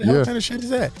 Yeah, what the hell kind of shit is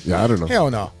that? Yeah, I don't know.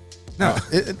 Hell no. No,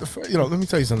 let me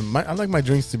tell you something. I like my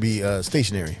drinks to be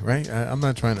stationary, right? I'm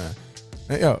not trying to,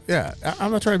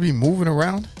 I'm not trying to be moving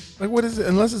around. Like, what is it?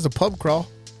 Unless it's a pub crawl.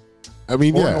 I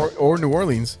mean, or New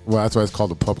Orleans. Well, that's why it's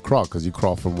called a pub crawl, because you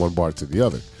crawl from one bar to the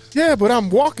other. Yeah, but I'm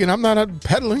walking. I'm not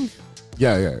pedaling.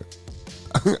 Yeah.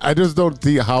 I just don't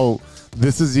see how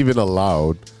this is even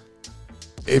allowed.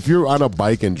 If you're on a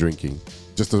bike and drinking,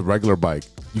 just a regular bike,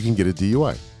 you can get a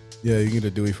DUI. Yeah, you can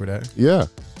get a DUI for that. Yeah.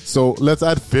 So let's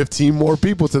add 15 more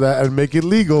people to that and make it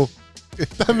legal.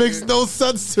 That makes no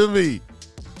sense to me.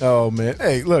 Oh man!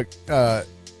 Hey, look,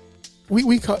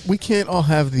 we can't all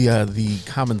have the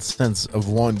common sense of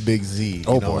one big Z.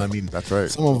 Boy, I mean, that's right.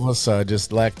 Some of us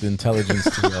just lack the intelligence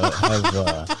to have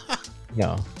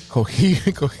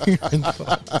coherent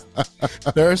thoughts.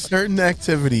 There are certain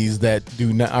activities that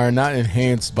are not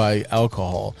enhanced by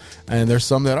alcohol, and there's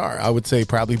some that are. I would say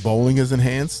probably bowling is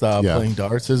enhanced, playing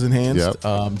darts is enhanced,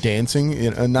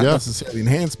 dancing, not necessarily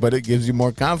enhanced, but it gives you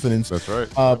more confidence. That's right.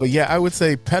 But yeah, I would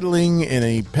say pedaling in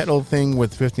a pedal thing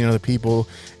with 15 other people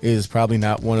is probably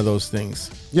not one of those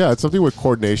things. Yeah, it's something with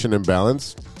coordination and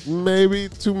balance. Maybe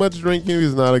too much drinking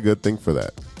is not a good thing for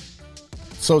that.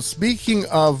 So speaking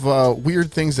of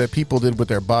weird things that people did with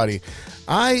their body,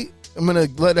 I am going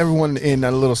to let everyone in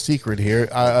a little secret here.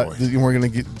 We're going to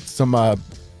get some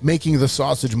making the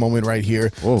sausage moment right here.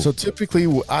 Whoa. So typically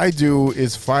what I do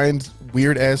is find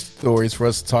weird-ass stories for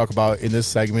us to talk about in this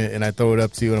segment, and I throw it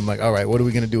up to you, and I'm like, all right, what are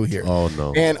we going to do here? Oh,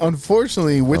 no. And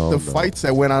unfortunately, with fights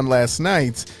that went on last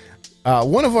night,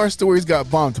 one of our stories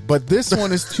got bumped, but this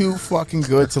one is too fucking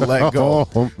good to let go.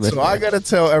 So I got to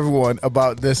tell everyone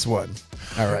about this one.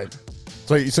 All right.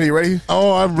 So you ready?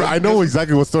 Oh, I know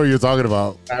exactly what story you're talking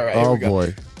about. All right. Oh,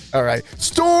 boy. All right.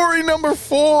 Story number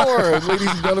 4. Ladies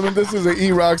and gentlemen, this is an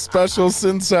E-Rock special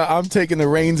since I'm taking the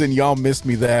reins and y'all missed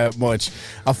me that much.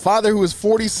 A father who is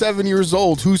 47 years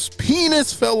old, whose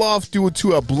penis fell off due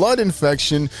to a blood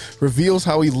infection, reveals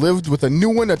how he lived with a new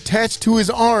one attached to his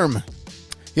arm.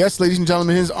 Yes, ladies and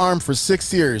gentlemen, his arm for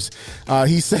 6 years.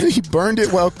 He said he burned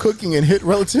it while cooking and hit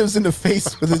relatives in the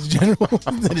face with his genitals.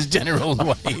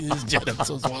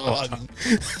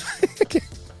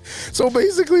 So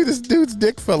basically, this dude's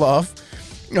dick fell off.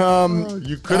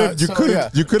 You could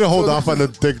have hold off on the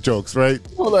dick jokes, right?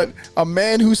 Hold on. A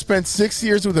man who spent 6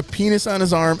 years with a penis on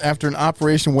his arm after an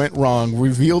operation went wrong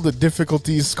revealed the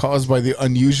difficulties caused by the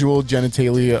unusual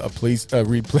genitalia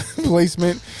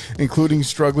replacement, including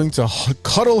struggling to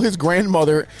cuddle his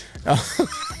grandmother.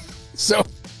 So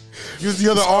use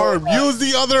the other arm. Use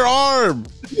the other arm.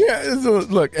 Yeah. So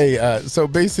look. Hey. So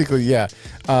basically, yeah.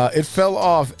 It fell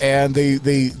off, and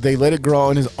they let it grow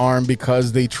on his arm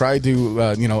because they tried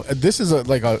to, this is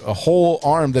a whole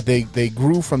arm that they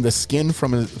grew from the skin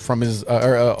from his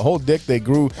or a whole dick they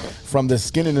grew from the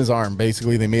skin in his arm.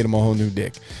 Basically, they made him a whole new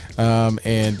dick,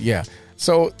 and yeah.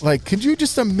 So, like, could you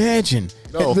just imagine?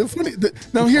 No.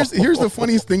 Now, here's the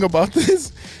funniest thing about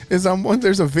this is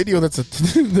there's a video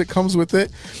that comes with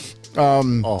it. Oh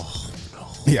no.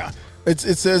 Yeah. It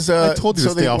says I told you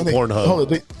to stay off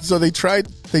Pornhub. So they tried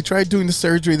doing the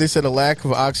surgery. They said a lack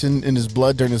of oxygen in his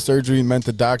blood during the surgery meant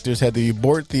the doctors had to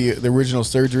abort the original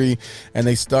surgery, and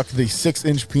they stuck the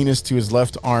 6-inch penis to his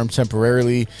left arm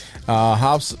temporarily.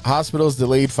 Hospitals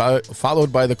delayed,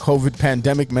 followed by the COVID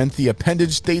pandemic, meant the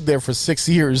appendage stayed there for 6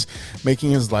 years,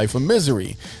 making his life a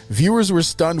misery. Viewers were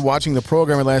stunned watching the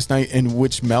program last night, in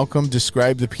which Malcolm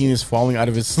described the penis falling out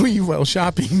of his sleeve while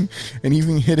shopping and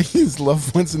even hitting his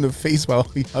loved ones in the face while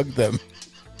he hugged them.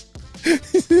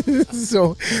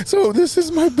 So this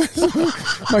is my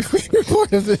favorite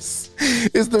part of this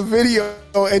is the video,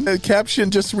 and the caption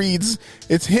just reads,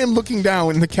 it's him looking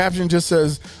down, and the caption just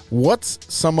says, what's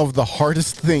some of the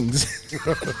hardest things?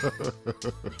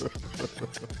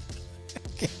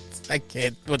 I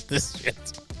can't with this shit.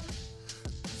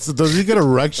 So does he get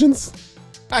erections?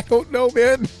 I don't know,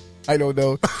 man. I don't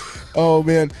know. Oh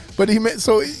man. But his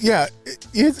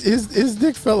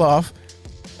dick fell off.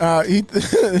 He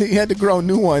had to grow a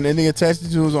new one, and he attached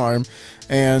it to his arm,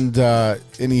 and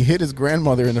he hit his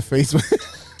grandmother in the face with it.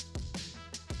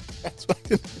 That's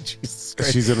fucking Jesus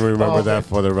Christ. She's gonna remember that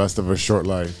for the rest of her short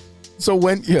life. So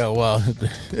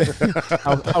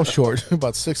how short?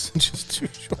 About 6 inches too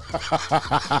short.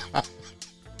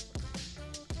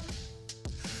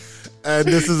 And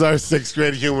this is our 6th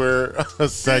grade humor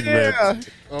segment. Yeah.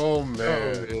 Oh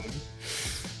man.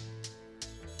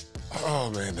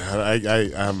 Oh man,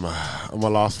 I'm a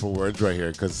loss for words right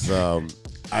here because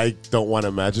I don't want to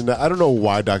imagine that. I don't know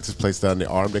why doctors placed that on the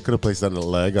arm. They could have placed that on the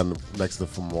leg, next to the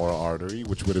femoral artery,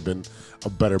 which would have been a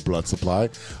better blood supply.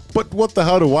 But what the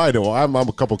hell do I know? I'm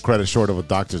a couple credits short of a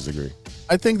doctor's degree.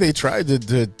 I think they tried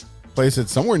to place it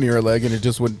somewhere near a leg, and it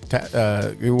just wouldn't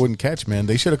catch. Man,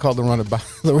 they should have called Lorena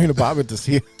Bobbitt to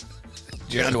see it.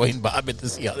 John Wayne Bobbitt to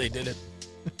see how they did it.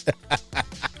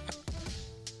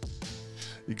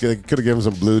 You could have given him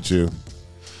some Blue Chew.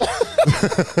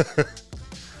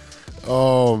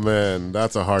 Oh, man.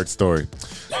 That's a hard story.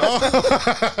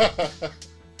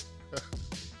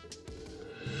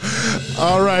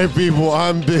 All right, people.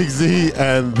 I'm Big Z,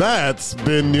 and that's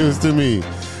been news to me.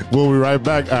 We'll be right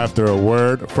back after a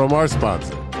word from our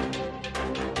sponsor.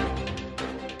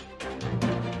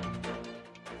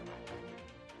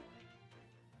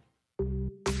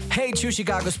 Hey, true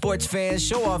Chicago sports fans,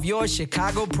 show off your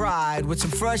Chicago pride with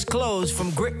some fresh clothes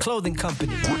from Grit Clothing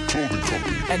Company.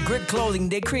 At Grit Clothing,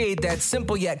 they create that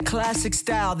simple yet classic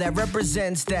style that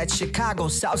represents that Chicago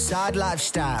Southside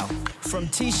lifestyle. From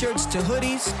t-shirts to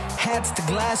hoodies, hats to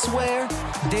glassware,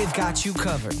 they've got you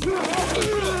covered.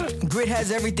 Grit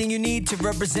has everything you need to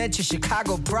represent your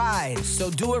Chicago pride, so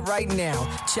do it right now.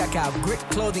 Check out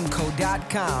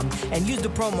gritclothingco.com and use the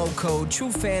promo code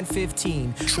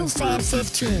TrueFan15.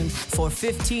 TrueFan15. For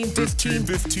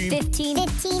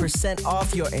 15%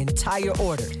 off your entire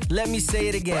order. Let me say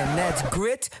it again. That's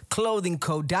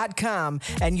gritclothingco.com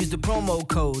and use the promo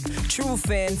code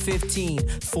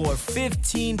TrueFan15 for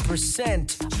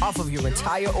 15% off of your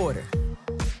entire order.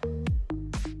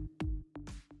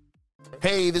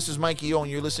 Hey, this is Mikey O,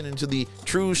 and you're listening to the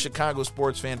True Chicago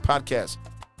Sports Fan Podcast.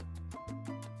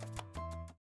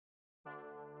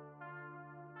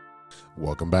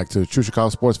 Welcome back to the True Chicago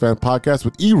Sports Fan Podcast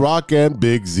with E-Rock and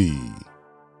Big Z.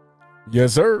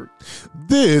 Yes, sir.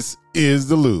 This is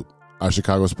The Loop, our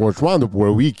Chicago sports roundup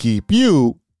where we keep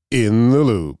you in the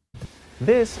loop.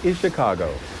 This is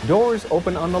Chicago. Doors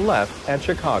open on the left at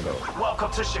Chicago.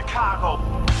 Welcome to Chicago.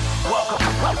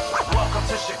 Welcome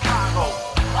to Chicago.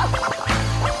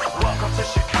 Welcome to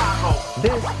Chicago.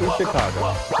 This is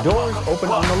Chicago. Doors open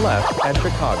on the left at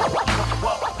Chicago.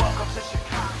 Welcome to Chicago.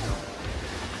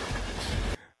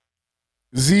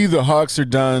 Z, the Hawks are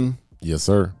done. Yes,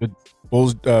 sir. The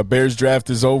Bulls, Bears draft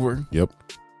is over. Yep.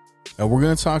 And we're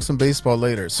going to talk some baseball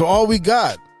later. So all we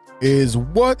got is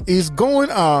what is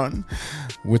going on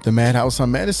with the Madhouse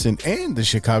on Madison and the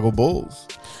Chicago Bulls.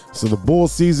 So the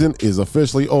Bulls season is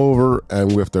officially over,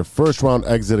 and with their first round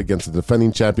exit against the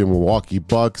defending champion Milwaukee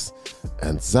Bucks,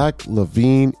 and Zach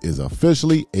LaVine is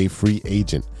officially a free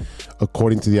agent.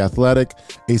 According to The Athletic,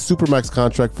 a Supermax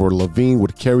contract for LaVine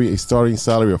would carry a starting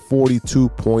salary of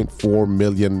 $42.4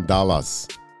 million.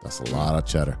 That's a lot of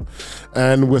cheddar.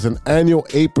 And with an annual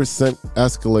 8%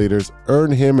 escalators,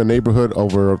 earn him a neighborhood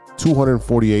over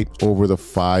 $248 over the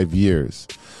 5 years.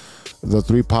 The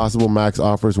 3 possible max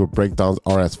offers with breakdowns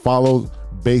are as follows,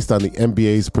 based on the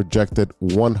NBA's projected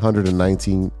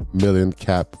 $119 million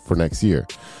cap for next year.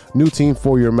 New team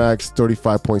 4-year max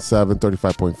 35.7,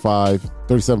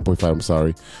 37.5, I'm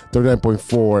sorry,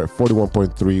 39.4,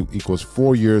 41.3 equals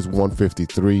 4 years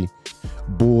 153.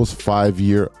 Bulls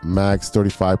 5-year max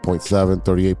 35.7,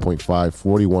 38.5,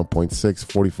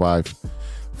 41.6, 45,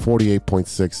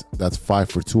 48.6. That's 5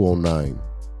 for 209.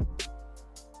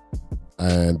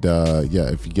 And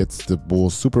if he gets the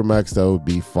Bulls Supermax, that would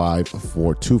be 5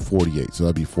 for 248. So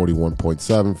that'd be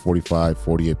 41.7, 45,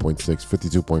 48.6,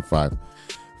 52.5,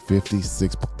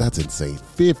 56. That's insane.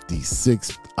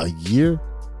 56 a year?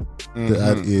 Mm-hmm.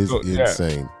 That is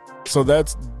insane. So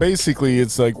that's basically,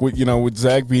 it's like, with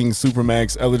Zach being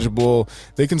Supermax eligible,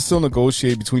 they can still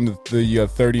negotiate between the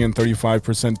 30 and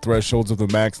 35% thresholds of the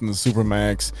max and the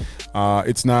Supermax.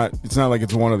 It's not like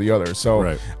it's one or the other. So,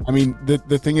 right. I mean,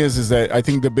 the thing is that I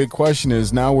think the big question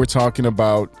is, now we're talking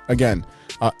about, again,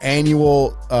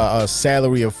 annual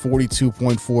salary of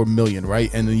 $42.4 million,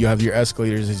 right? And then you have your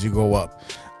escalators as you go up.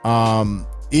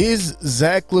 Is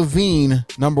Zach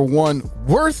LaVine, number one,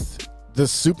 worth the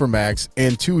Supermax,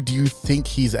 and 2, do you think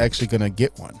he's actually going to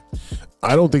get one?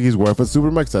 I don't think he's worth a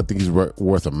Supermax. I think he's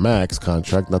worth a max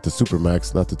contract, not the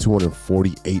Supermax, not the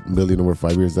 $248 million over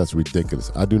 5 years. That's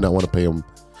ridiculous. I do not want to pay him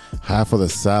half of the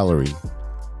salary.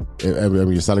 I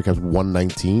mean, your salary cap's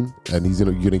 $119, and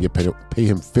you're gonna get pay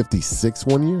him $56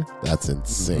 1 year. That's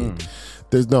insane.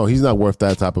 Mm-hmm. He's not worth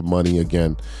that type of money.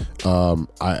 Again,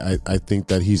 I think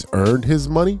that he's earned his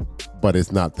money, but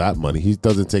it's not that money. He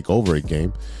doesn't take over a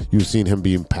game. You've seen him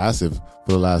being passive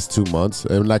for the last 2 months,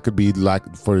 and that could be like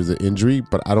for the injury,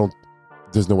 but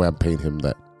there's no way I'm paying him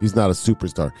that. He's not a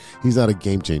superstar. He's not a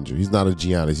game changer. He's not a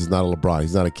Giannis. He's not a LeBron.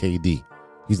 He's not a KD.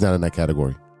 He's not in that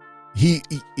category.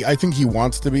 I think he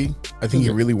wants to be. I think he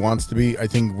really wants to be. I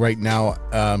think right now,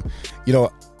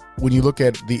 when you look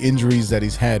at the injuries that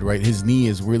he's had, right, his knee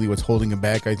is really what's holding him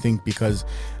back. I think because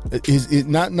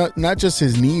not just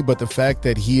his knee, but the fact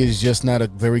that he is just not a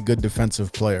very good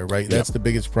defensive player, right? Yep. That's the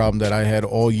biggest problem that I had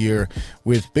all year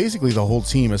with basically the whole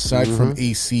team, aside from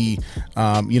AC.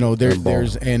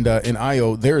 There's and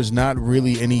Io. There is not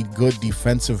really any good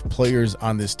defensive players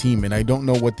on this team, and I don't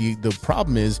know what the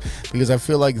problem is, because I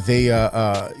feel like they,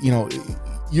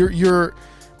 you're.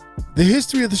 The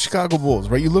history of the Chicago Bulls,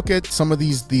 right? You look at some of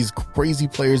these crazy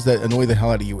players that annoy the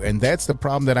hell out of you, and that's the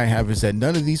problem that I have, is that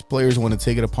none of these players want to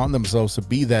take it upon themselves to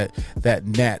be that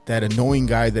annoying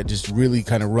guy that just really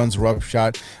kind of runs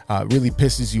roughshod, really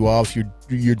pisses you off.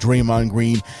 You're Draymond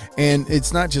Green, and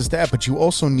it's not just that, but you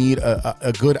also need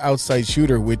a good outside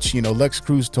shooter, which Lex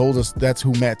Cruz told us that's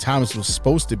who Matt Thomas was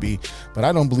supposed to be, but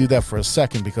I don't believe that for a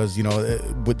second, because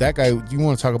with that guy, you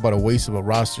want to talk about a waste of a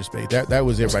roster space. That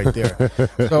was it right there.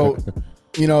 So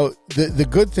the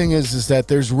good thing is that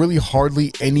there's really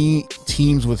hardly any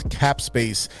teams with cap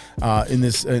space in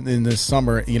this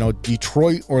summer.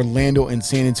 Detroit, Orlando, and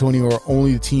San Antonio are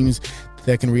only the teams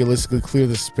that can realistically clear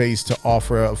the space to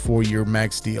offer a 4-year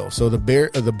max deal. So the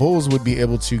Bulls would be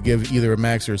able to give either a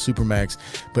max or a super max,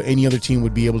 but any other team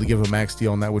would be able to give a max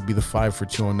deal, and that would be the 5 for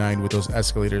 209 with those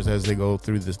escalators as they go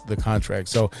through the contract.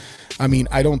 So, I mean,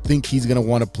 I don't think he's going to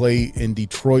want to play in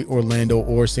Detroit, Orlando,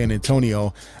 or San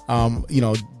Antonio.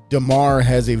 DeMar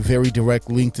has a very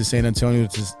direct link to San Antonio,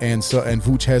 and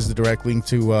Vooch has the direct link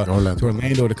to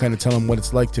Orlando to kind of tell him what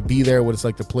it's like to be there, what it's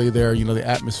like to play there, the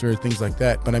atmosphere, things like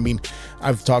that. But I mean,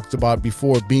 I've talked about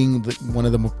before, being one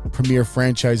of the premier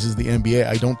franchises, the NBA,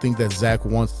 I don't think that Zach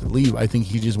wants to leave. I think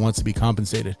he just wants to be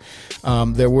compensated.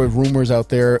 There were rumors out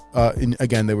there, and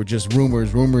again, they were just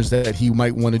rumors that he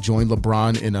might want to join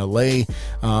LeBron in LA.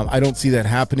 I don't see that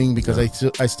happening, because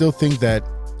I still think that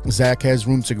Zach has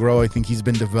room to grow. I think he's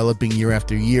been developing year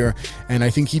after year, and I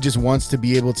think he just wants to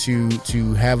be able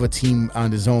to have a team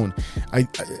on his own.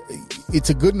 It's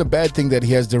a good and a bad thing that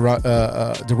he has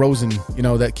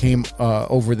DeRozan, that came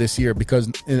over this year,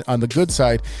 because on the good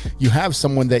side, you have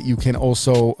someone that you can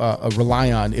also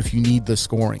rely on if you need the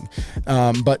scoring.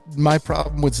 But my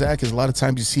problem with Zach is a lot of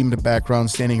times you see him in the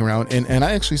background standing around, and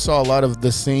I actually saw a lot of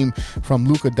the same from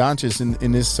Luka Doncic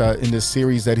in this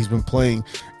series that he's been playing.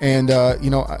 And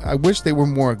I wish they were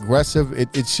more aggressive.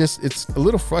 It's a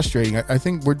little frustrating. I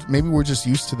think we're just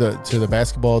used to the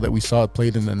basketball that we saw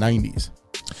played in the 90s.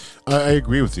 I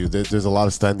agree with you. There's a lot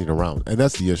of standing around, and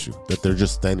that's the issue, that they're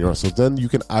just standing around. So then you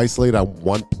can isolate on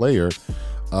one player,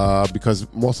 because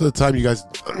most of the time you guys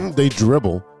they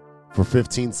dribble for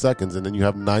 15 seconds, and then you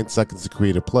have 9 seconds to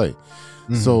create a play.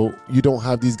 So you don't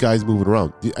have these guys moving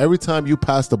around. Every time you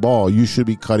pass the ball, you should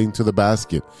be cutting to the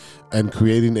basket and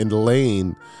creating in the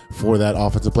lane for that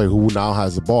offensive player who now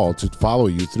has the ball to follow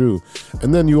you through.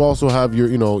 And then you also have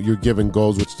your give and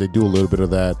goes, which they do a little bit of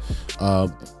that.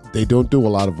 They don't do a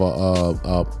lot of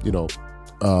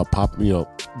pop,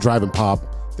 drive and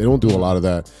pop. They don't do a lot of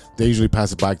that. They usually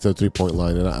pass it back to the 3-point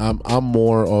line. And I'm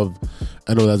more of,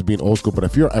 I know that's being old school, but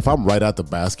if I'm right at the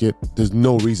basket, there's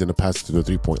no reason to pass it to the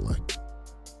 3-point line.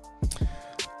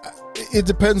 It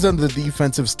depends on the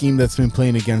defensive scheme that's been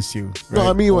playing against you. Right? No,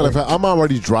 I mean, if I'm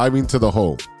already driving to the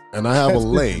hole and I have a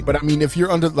lane. But I mean, if you're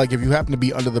if you happen to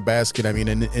be under the basket, I mean,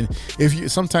 and if you,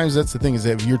 sometimes that's the thing, is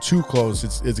that if you're too close,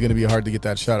 it's going to be hard to get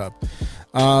that shot up.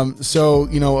 So,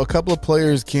 a couple of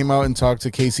players came out and talked to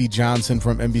Casey Johnson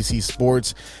from NBC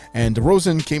Sports, and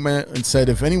DeRozan came out and said,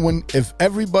 if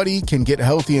everybody can get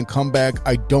healthy and come back,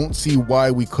 I don't see why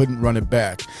we couldn't run it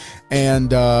back. And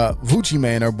Vucci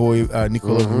Man, our boy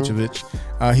Nikola Vucevic,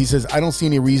 he says, I don't see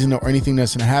any reason or anything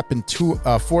that's going to happen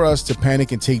for us to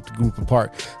panic and take the group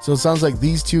apart. So it sounds like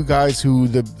these two guys who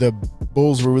the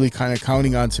Bulls were really kind of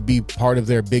counting on to be part of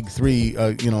their big three,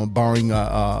 barring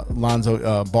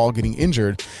Lonzo Ball getting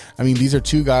injured. I mean, these are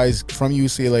two guys from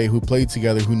UCLA who played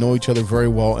together, who know each other very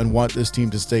well and want this team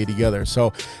to stay together.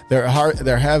 So there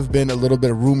have been a little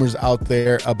bit of rumors out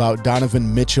there about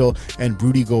Donovan Mitchell and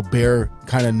Rudy Gobert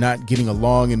kind of not getting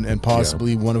along, and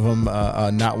possibly one of them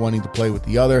not wanting to play with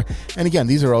the other. And again,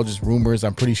 these are all just rumors.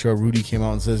 I'm pretty sure Rudy came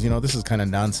out and says, this is kind of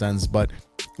nonsense, but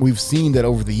we've seen that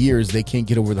over the years they can't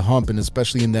get over the hump, and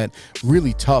especially in that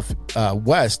really tough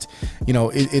West,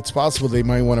 it's possible they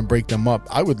might want to break them up.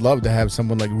 I would love to have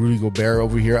someone like Rudy Gobert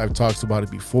over here. I've talked about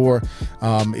it before.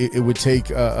 It would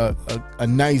take a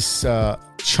nice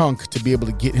chunk to be able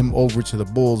to get him over to the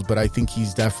Bulls, but I think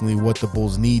he's definitely what the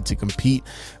Bulls need to compete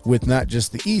with not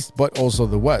just the East but also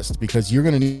the West, because you're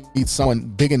going to need someone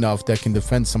big enough that can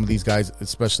defend some of these guys,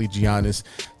 especially Giannis,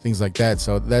 things like that.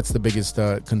 So that's the biggest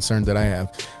concern that I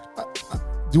have.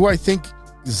 Do I think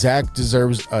Zach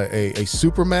deserves a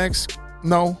supermax?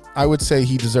 No, I would say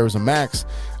he deserves a max,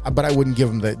 but I wouldn't give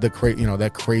him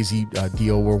that crazy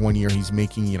deal where 1 year he's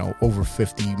making over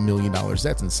 $50 million.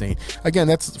 That's insane. Again,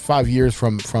 that's 5 years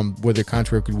from where their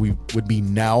contract would be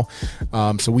now.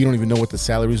 So we don't even know what the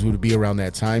salaries would be around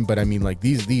that time. But I mean, like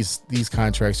these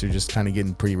contracts are just kind of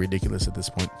getting pretty ridiculous at this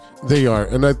point. They are,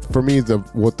 and for me,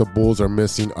 what the Bulls are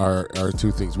missing are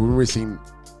two things. We're missing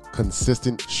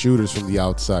consistent shooters from the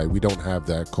outside. We don't have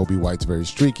that. Kobe White's very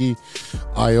streaky.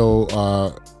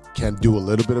 Io can do a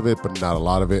little bit of it, but not a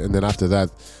lot of it. And then after that,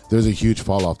 there's a huge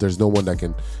fall off. There's no one that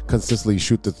can consistently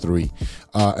shoot the three.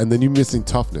 And then you're missing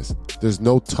toughness. There's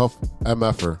no tough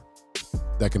MFer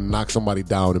that can knock somebody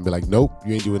down and be like, nope,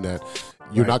 you ain't doing that.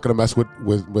 You're not going to mess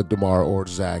with DeMar or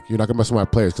Zach. You're not going to mess with my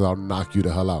players because I'll knock you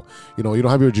the hell out. You don't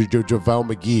have your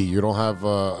JaVale McGee. You don't have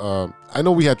I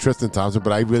know we had Tristan Thompson,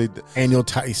 but I really... Daniel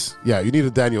Tice. Yeah, you need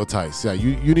a Daniel Tice. Yeah,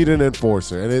 you need an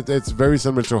enforcer. And it's very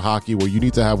similar to hockey, where you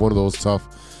need to have one of those tough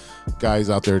guys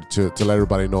out there to let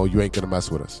everybody know you ain't going to mess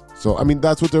with us. So, I mean,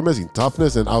 that's what they're missing.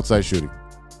 Toughness and outside shooting.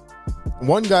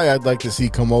 One guy I'd like to see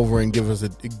come over and give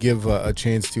a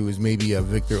chance to is maybe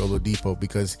Victor Oladipo,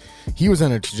 because he was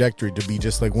on a trajectory to be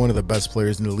just like one of the best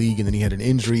players in the league, and then he had an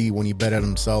injury when he bet on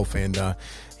himself, and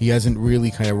he hasn't really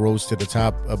kind of rose to the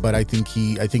top. But I think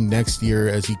next year,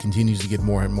 as he continues to get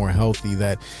more and more healthy,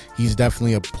 that he's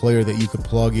definitely a player that you could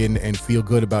plug in and feel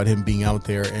good about him being out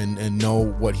there and know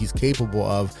what he's capable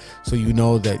of. So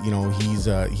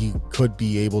that he could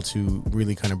be able to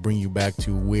really kind of bring you back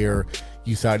to where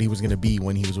you thought he was going to be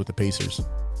when he was with the Pacers.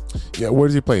 Yeah, where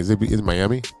does he play? Is it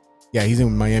Miami? Yeah, he's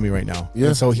in Miami right now. Yeah.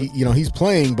 And so he's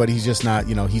playing, but he's just not,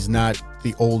 he's not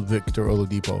the old Victor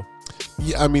Oladipo.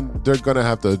 Yeah, I mean, they're going to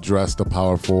have to address the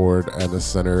power forward and the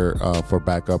center for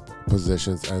backup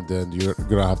positions, and then you're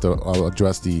going to have to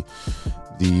address the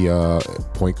the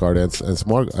point guard and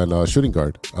smart and shooting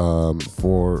guard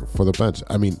for the bench.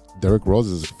 I mean, Derrick Rose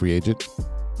is a free agent,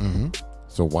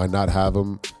 so why not have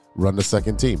him run the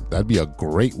second team? That'd be a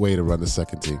great way to run the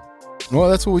second team. Well,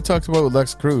 that's what we talked about with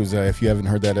Lex Cruz. If you haven't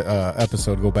heard that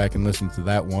episode, go back and listen to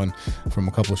that one from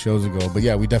a couple of shows ago. But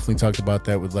yeah, we definitely talked about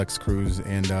that with Lex Cruz.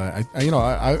 And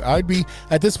I'd be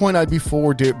at this point, I'd be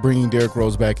for bringing Derrick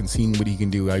Rose back and seeing what he can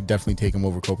do. I'd definitely take him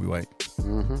over Kobe White.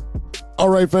 All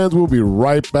right, fans, we'll be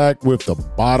right back with the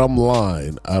bottom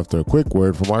line after a quick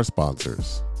word from our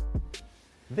sponsors.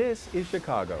 This is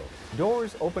Chicago.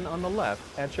 Doors open on the left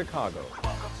at Chicago.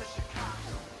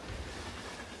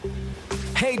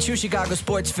 Hey, true Chicago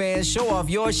sports fans, show off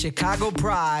your Chicago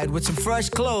pride with some fresh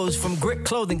clothes from Grit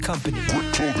Clothing Company.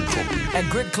 At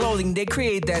Grit Clothing, they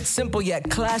create that simple yet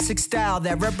classic style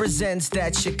that represents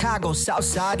that Chicago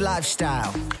Southside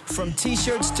lifestyle. From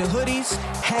t-shirts to hoodies,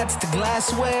 hats to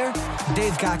glassware,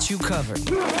 they've got you covered.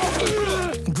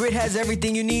 Grit has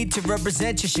everything you need to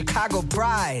represent your Chicago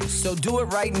pride, so do it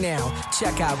right now.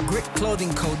 Check out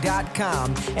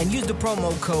gritclothingco.com and use the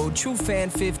promo code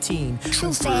TrueFan15.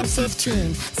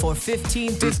 TrueFan15. For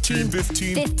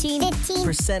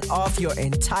 15% off your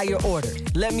entire order.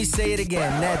 Let me say it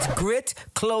again. That's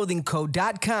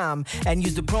gritclothingco.com and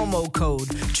use the promo code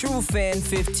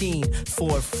TrueFan15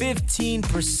 for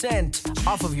 15%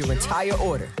 off of your entire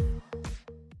order.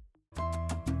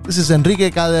 This is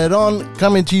Enrique Calderon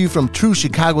coming to you from True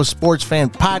Chicago Sports Fan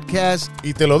Podcast.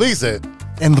 Y te lo dice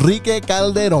Enrique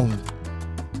Calderon.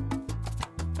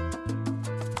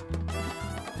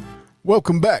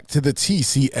 Welcome back to the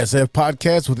TCSF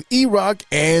podcast with E-Rock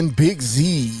and Big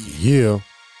Z. Yeah.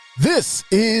 This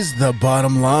is the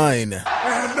bottom line.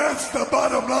 And that's the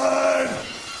bottom line.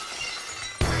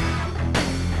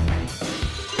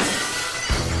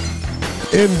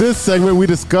 In this segment, we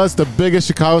discuss the biggest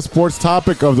Chicago sports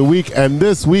topic of the week, and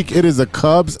this week it is the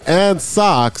Cubs and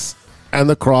Sox and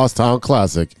the Crosstown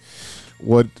Classic.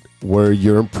 What were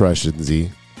your impressions,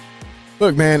 Z?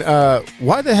 Look, man,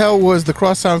 why the hell was the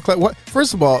Crosstown Classic?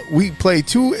 First of all, we played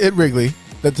 2 at Wrigley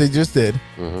that they just did,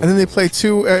 and then they played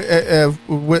 2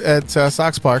 at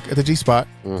Sox Park at the G-Spot,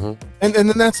 and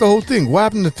then that's the whole thing. What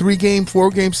happened to 3-game,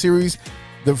 4-game series?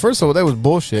 First of all, that was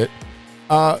bullshit.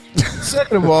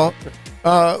 Second of all,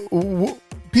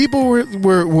 people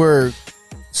were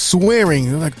swearing.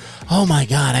 They're like, "Oh my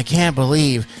God, I can't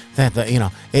believe that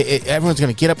everyone's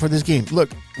going to get up for this game."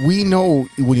 Look, we know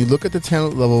when you look at the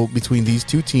talent level between these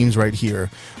two teams right here,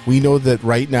 we know that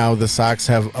right now the Sox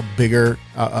have a bigger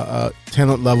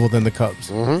talent level than the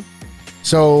Cubs.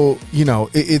 So,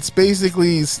 it's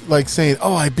basically like saying,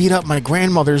 "Oh, I beat up my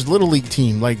grandmother's Little League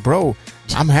team." Like, bro,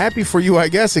 I'm happy for you, I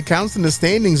guess. It counts in the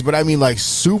standings, but I mean, like,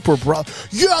 super bro.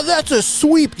 Yeah, that's a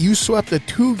sweep. You swept a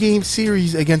 2-game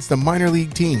series against a minor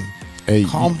league team. Hey,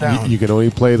 calm down. You can only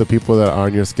play the people that are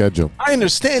on your schedule. I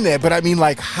understand that, but I mean,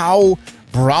 like, how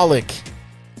brolic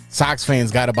Sox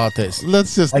fans got about this.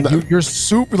 Let's just you're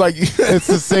super like it's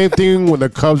the same thing when the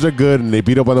Cubs are good and they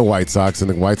beat up on the White Sox and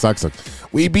the White Sox are,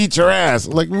 "We beat your ass."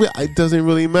 Like, it doesn't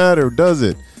really matter, does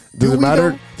it? Does it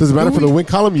matter? Does it matter for the win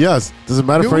column? Yes. Does it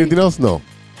matter for anything else? No.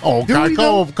 Oh God,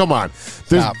 come on.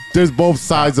 There's both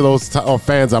sides of those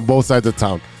fans on both sides of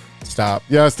town. Stop.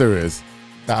 Yes, there is.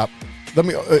 Stop. Let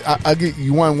me. I'll give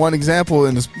you one example,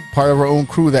 and it's part of our own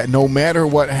crew that no matter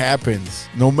what happens,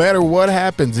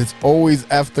 it's always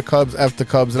F the Cubs,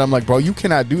 and I'm like, bro, you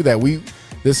cannot do that.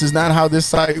 This is not how this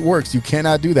site works. You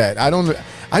cannot do that. I don't get it.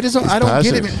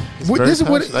 This is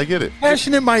what I get it.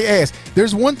 Passionate my ass.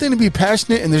 There's one thing to be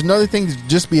passionate, and there's another thing to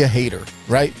just be a hater,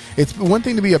 right? It's one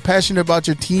thing to be passionate about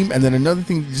your team, and then another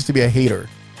thing just to be a hater.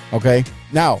 Okay.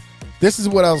 Now, this is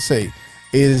what I'll say.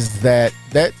 Is that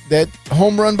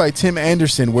home run by Tim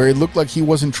Anderson where it looked like he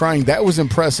wasn't trying, that was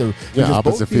impressive. Yeah,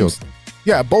 opposite field.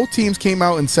 Yeah, both teams came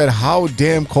out and said how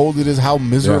damn cold it is, how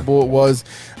miserable it was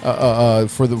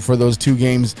for those 2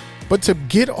 games. But to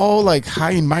get all like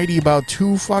high and mighty about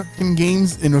 2 fucking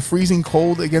games in a freezing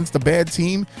cold against a bad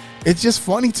team, it's just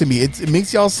funny to me. It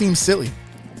makes y'all seem silly.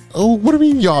 Oh, what do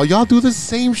you mean, y'all? Y'all do the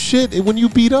same shit when you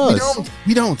beat us.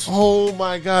 We don't. Oh,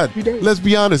 my God. Let's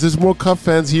be honest. There's more Cub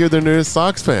fans here than there is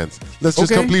Sox fans. Let's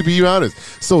just completely be honest.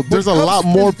 So there's a lot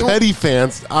more petty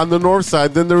fans on the north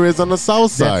side than there is on the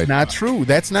south side.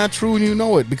 That's not true, and you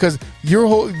know it. Because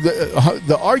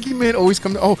the argument always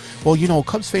comes,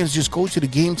 Cubs fans just go to the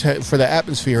game for the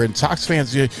atmosphere, and Sox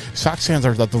fans are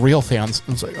the real fans.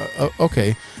 And it's like,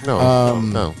 okay.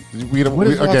 No. We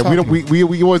agree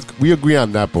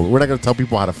on that, but we're not going to tell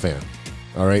people how to fan.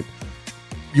 All right?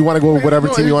 You want to go with whatever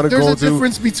team you want to go to. There's a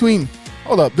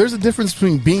difference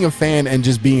between being a fan and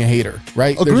just being a hater,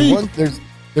 right? Agreed.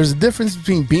 There's a difference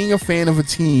between being a fan of a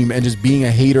team and just being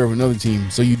a hater of another team.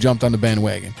 So you jumped on the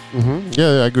bandwagon.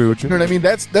 Yeah, I agree with you. You know what I mean?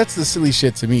 That's the silly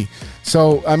shit to me.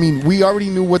 So I mean, we already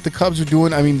knew what the Cubs were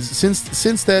doing. I mean, since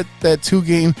that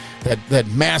 2-game that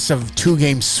massive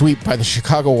 2-game sweep by the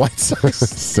Chicago White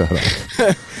Sox.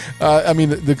 I mean,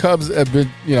 the Cubs have been,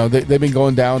 they've been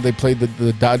going down. They played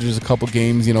the Dodgers a couple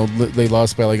games. They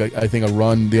lost by I think a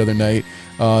run the other night.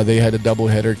 They had a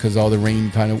doubleheader because all the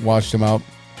rain kind of washed them out.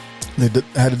 They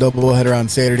had a doubleheader on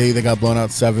Saturday. They got blown out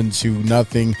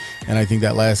 7-0, and I think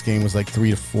that last game was like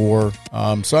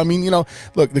 3-4. So I mean,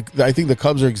 look, I think the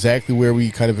Cubs are exactly where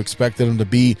we kind of expected them to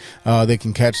be. They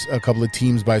can catch a couple of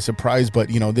teams by surprise, but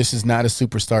this is not a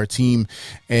superstar team,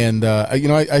 and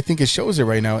I think it shows it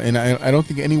right now. And I don't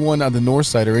think anyone on the north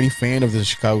side or any fan of the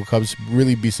Chicago Cubs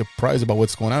really be surprised about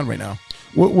what's going on right now.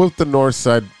 With the north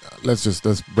side, let's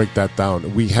break that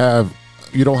down.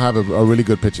 You don't have a really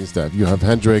good pitching staff. You have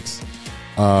Hendricks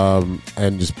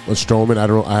and just Stroman.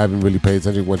 I haven't really paid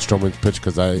attention when Stroman pitched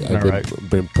because I've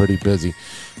been pretty busy.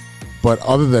 But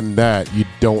other than that, you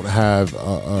don't have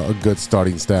a good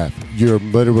starting staff. Your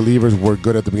middle relievers were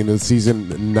good at the beginning of the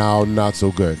season. Now, not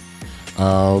so good.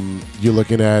 You're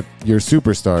looking at your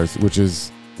superstars, which is,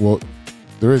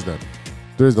 there is none.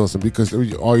 There is no some because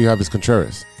all you have is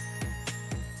Contreras.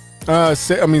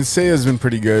 Seiya's been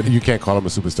pretty good. You can't call him a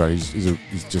superstar.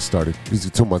 He's just started. He's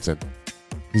 2 months in.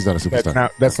 He's not a superstar.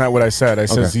 That's not what I said. I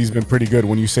said he's been pretty good.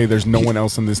 When you say there's no one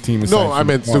else on this team, no, I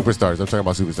meant superstars. I'm talking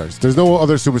about superstars. There's no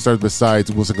other superstars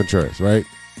besides Wilson Contreras, right?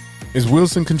 Is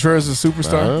Wilson Contreras a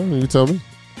superstar? You tell me.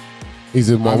 He's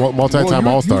a multi-time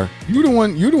All-Star. You're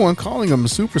the one calling him a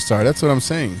superstar. That's what I'm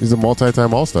saying. He's a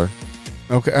multi-time All-Star.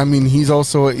 Okay, I mean he's a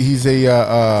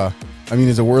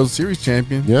World Series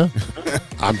champion. Yeah.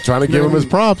 I'm trying to give him his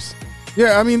props.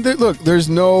 Yeah, I mean, look, there's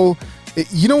no...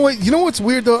 You know what's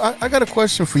weird, though? I got a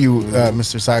question for you,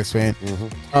 Mr. Sox fan.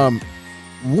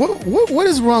 What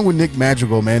is wrong with Nick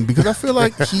Madrigal, man? Because I feel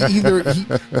like he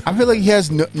has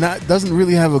doesn't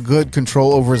really have a good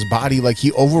control over his body. Like,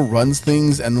 he overruns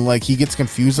things, and like he gets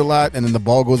confused a lot, and then the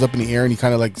ball goes up in the air, and he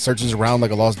kind of like searches around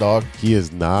like a lost dog. He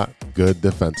is not good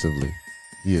defensively.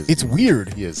 It's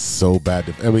weird. He is so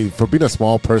bad. I mean, for being a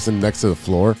small person next to the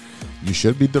floor, you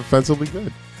should be defensively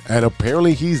good. And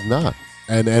apparently he's not.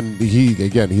 And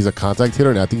he's a contact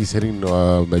hitter, and I think he's hitting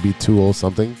maybe 2-0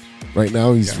 something right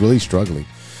now. He's really struggling.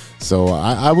 So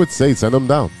I would say send him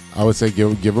down. I would say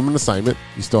give him an assignment.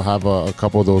 You still have a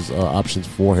couple of those options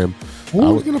for him. Who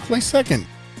are going to play second?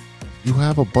 You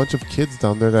have a bunch of kids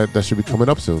down there that should be coming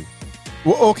up soon.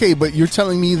 Well, okay, but you're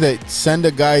telling me that send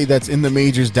a guy that's in the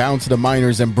majors down to the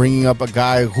minors and bringing up a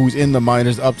guy who's in the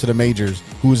minors up to the majors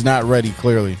who's not ready,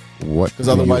 clearly. What because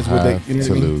otherwise would they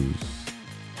to lose?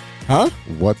 Huh?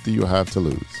 What do you have to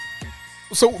lose?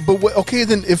 So, okay,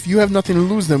 then if you have nothing to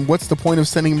lose, then what's the point of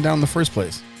sending him down in the first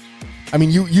place? I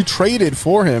mean, you traded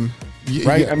for him,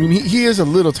 right? Yeah. I mean, he is a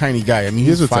little tiny guy. I mean,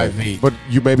 he's 5'8". But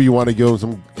maybe you want to give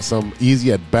him some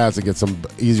easy at bats to get some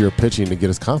easier pitching to get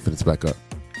his confidence back up.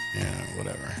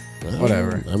 Yeah,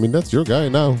 whatever. I mean, that's your guy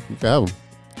now. You can have him.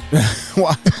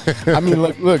 Well, I mean,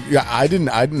 look. Yeah, I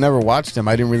never watched him.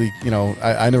 I didn't really,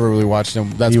 I never really watched him.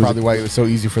 That's probably why it was so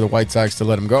easy for the White Sox to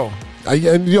let him go. I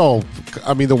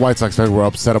mean, the White Sox fans were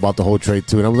upset about the whole trade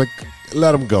too, and I was like,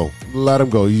 let him go.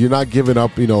 You're not giving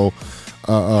up,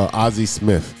 Ozzie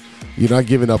Smith. You're not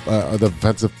giving up a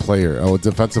defensive player, a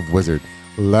defensive wizard.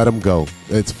 Let him go.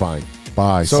 It's fine.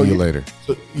 Bye. See you later.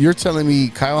 So you're telling me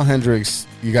Kyle Hendricks,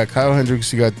 you got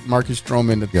Marcus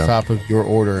Stroman at the top of your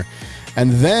order,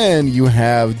 and then you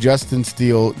have Justin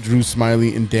Steele, Drew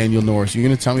Smyly, and Daniel Norris. You're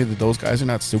going to tell me that those guys are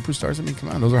not superstars? I mean, come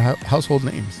on. Those are household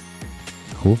names.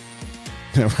 Cool.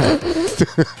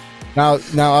 Now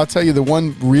I'll tell you the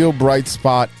one real bright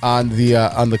spot on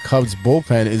the Cubs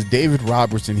bullpen is David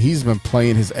Robertson. He's been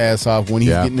playing his ass off when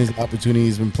he's getting his opportunity.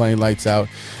 He's been playing lights out.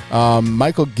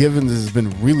 Michael Givens has been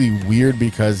really weird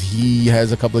because he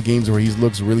has a couple of games where he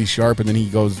looks really sharp and then he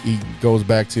goes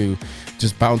back to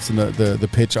just bouncing the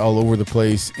pitch all over the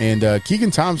place. And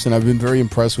Keegan Thompson, I've been very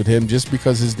impressed with him just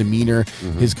because his demeanor,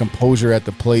 his composure at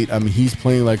the plate. I mean, he's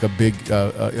playing like a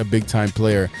big time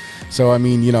player. So I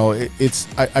mean,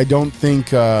 I don't think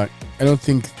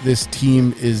this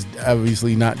team is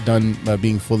obviously not done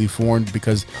being fully formed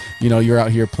because you're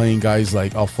out here playing guys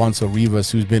like Alfonso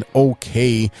Rivas, who's been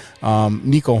okay.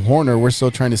 Nico Horner, we're still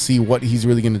trying to see what he's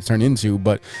really going to turn into,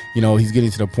 but he's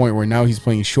getting to the point where now he's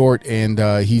playing short and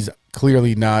he's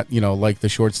clearly not like the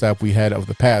shortstop we had of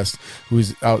the past,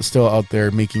 who's still out there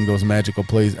making those magical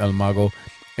plays, El Mago.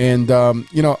 And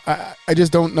I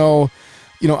just don't know.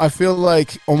 I feel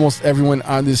like almost everyone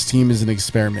on this team is an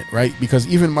experiment, right? Because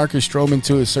even Marcus Stroman,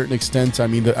 to a certain extent, I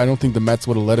mean, I don't think the Mets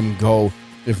would have let him go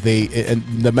if and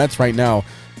the Mets right now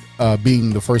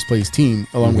being the first place team,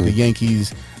 along with the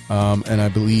Yankees, and I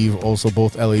believe also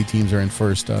both LA teams are in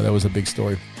first. That was a big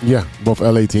story. Yeah, both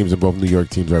LA teams and both New York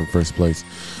teams are in first place.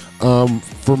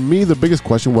 For me, the biggest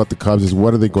question with the Cubs is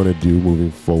what are they going to do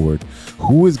moving forward?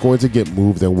 Who is going to get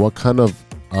moved, and what kind of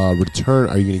return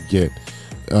are you going to get?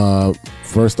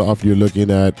 First off, you're looking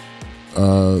at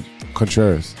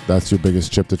Contreras. That's your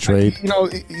biggest chip to trade.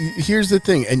 Here's the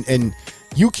thing, and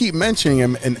you keep mentioning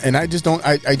him, and I just don't.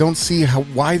 I don't see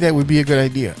why that would be a good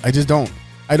idea. I just don't.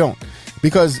 I don't,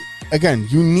 because again,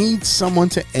 you need someone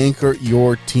to anchor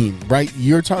your team, right?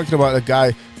 You're talking about a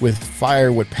guy with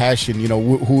fire, with passion.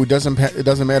 Who doesn't. It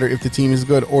doesn't matter if the team is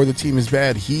good or the team is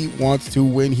bad. He wants to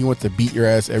win. He wants to beat your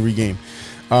ass every game.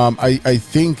 I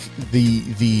think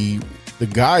the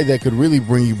guy that could really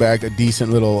bring you back a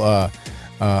decent little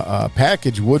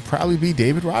package would probably be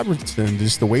David Robertson.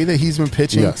 Just the way that he's been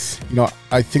pitching. Yes.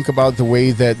 I think about the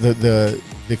way that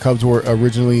the Cubs were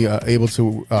originally able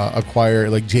to acquire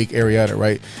like Jake Arrieta,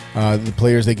 right? The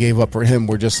players they gave up for him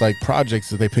were just like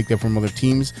projects that they picked up from other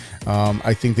teams.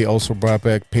 I think they also brought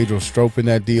back Pedro Strop in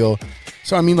that deal.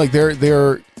 So I mean, like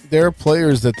there are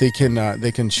players that they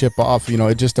can ship off.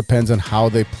 It just depends on how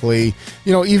they play.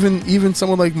 Even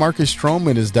someone like Marcus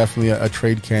Stroman is definitely a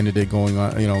trade candidate going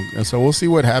on. And so we'll see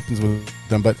what happens with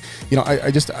them. But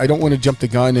I don't want to jump the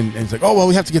gun and it's like, oh well,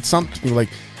 we have to get something. Like,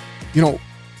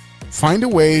 find a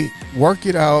way, work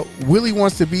it out. Willie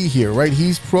wants to be here, right?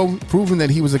 He's proven that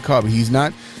he was a Cub. He's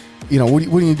not. What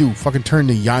do you do? Fucking turn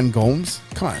to Yan Gomes?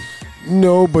 Come on.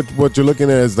 No, but what you're looking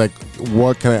at is like,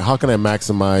 how can I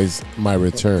maximize my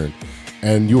return?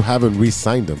 And you haven't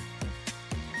re-signed him.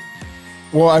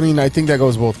 Well, I mean, I think that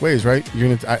goes both ways, right?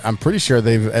 I'm pretty sure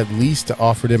they've at least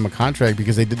offered him a contract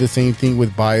because they did the same thing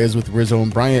with Baez, with Rizzo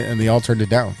and Bryant, and they all turned it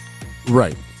down.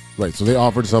 Right. So they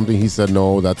offered something. He said,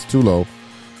 no, that's too low.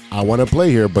 I want to play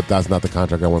here, but that's not the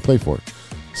contract I want to play for.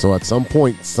 So at some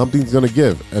point, something's going to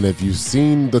give. And if you've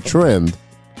seen the trend,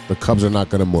 the Cubs are not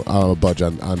going to budge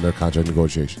on their contract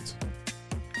negotiations.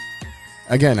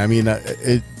 Again, I mean,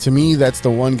 to me, that's the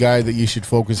one guy that you should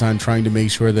focus on trying to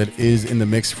make sure that is in the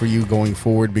mix for you going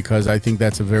forward, because I think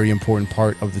that's a very important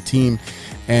part of the team.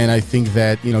 And I think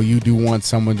that, you do want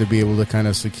someone to be able to kind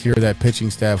of secure that pitching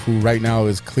staff, who right now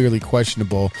is clearly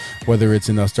questionable, whether it's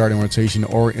in the starting rotation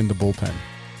or in the bullpen.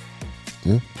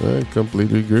 Yeah, I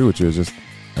completely agree with you. It's just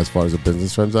as far as a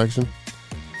business transaction,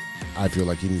 I feel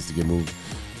like he needs to get moved.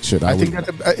 I think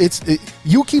that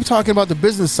you keep talking about the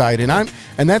business side, and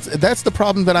that's the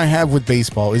problem that I have with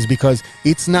baseball, is because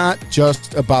it's not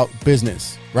just about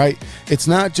business, right? It's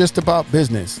not just about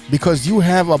business, because you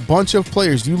have a bunch of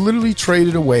players. You literally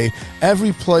traded away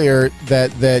every player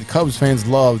that Cubs fans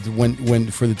loved when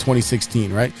for the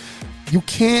 2016, right? You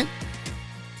can't.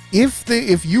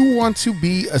 If you want to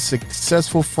be a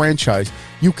successful franchise,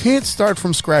 you can't start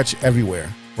from scratch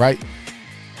everywhere, right?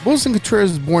 Wilson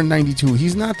Contreras is born in 92.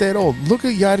 He's not that old. Look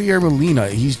at Yadier Molina.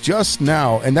 He's just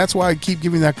now, and that's why I keep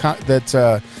giving the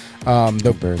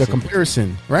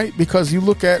comparison, right? Because you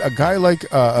look at a guy like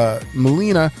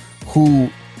Molina, who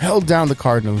held down the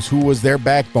Cardinals, who was their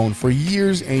backbone for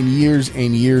years and years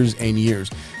and years and years,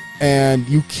 and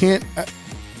you can't.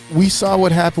 We saw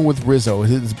what happened with Rizzo,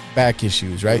 his back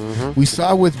issues, right? Mm-hmm. We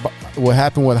saw what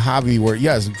happened with Javi, where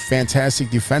yes,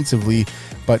 fantastic defensively,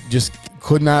 but just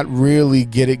could not really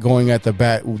get it going at the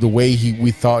bat the way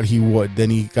we thought he would. Then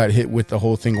he got hit with the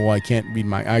whole thing, well, I can't read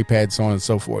my iPad, so on and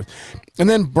so forth. And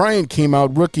then Bryant came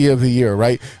out Rookie of the Year,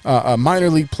 right?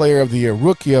 Minor League Player of the Year,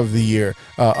 Rookie of the Year,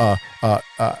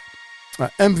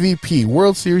 MVP,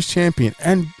 World Series champion,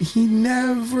 and he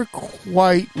never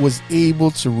quite was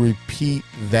able to repeat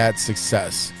that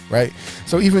success, right?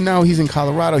 So even now he's in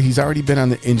Colorado. He's already been on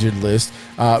the injured list.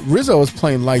 Rizzo is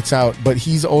playing lights out, but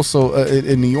he's also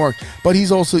in New York. But he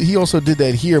also did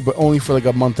that here, but only for like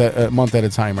a month at a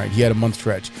time, right? He had a month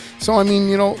stretch. So I mean,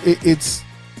 it's.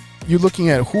 You're looking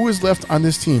at who is left on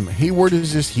this team. Hayward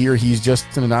is just here. He's just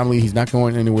an anomaly. He's not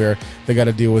going anywhere. They got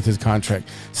to deal with his contract.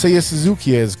 Seiya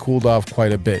Suzuki has cooled off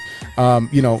quite a bit.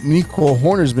 Nico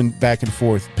Horner's been back and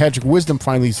forth. Patrick Wisdom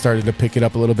finally started to pick it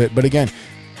up a little bit. But again,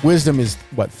 Wisdom is,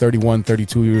 31,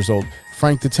 32 years old.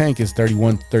 Frank the Tank is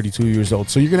 31, 32 years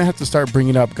old. So you're going to have to start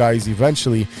bringing up guys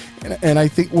eventually. And I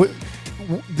think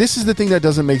this is the thing that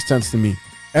doesn't make sense to me.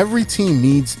 Every team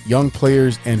needs young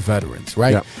players and veterans,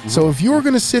 right? Yep. Mm-hmm. So if you're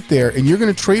going to sit there and you're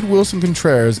going to trade Wilson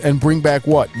Contreras and bring back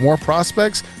more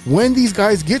prospects, when these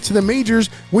guys get to the majors,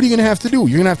 what are you going to have to do?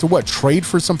 You're going to have to trade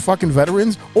for some fucking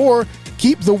veterans, or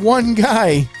keep the one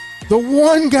guy The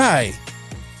one guy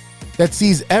that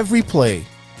sees every play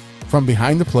from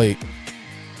behind the plate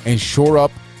and shore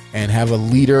up and have a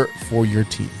leader for your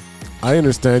team. I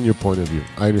understand your point of view.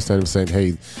 I understand him saying,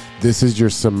 hey, this is your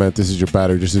cement, this is your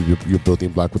battery, this is your building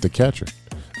block with the catcher.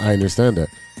 I understand that.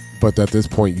 But at this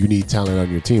point, you need talent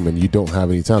on your team, and you don't have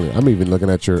any talent. I'm even looking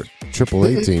at your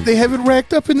AAA team. They have it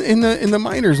racked up in the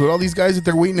minors with all these guys that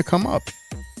they're waiting to come up.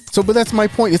 So, but that's my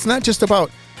point. It's not just about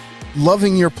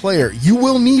loving your player. You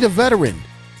will need a veteran.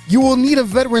 You will need a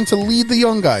veteran to lead the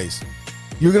young guys.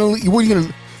 What are you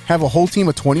gonna have a whole team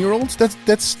of 20-year-olds?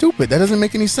 That's stupid. That doesn't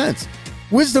make any sense.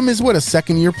 Wisdom is what, a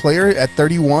second-year player at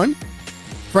 31?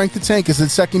 Frank the Tank is a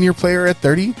second-year player at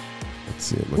 30? Let's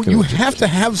see. You have to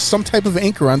have some type of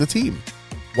anchor on the team.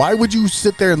 Why would you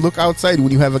sit there and look outside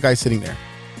when you have a guy sitting there?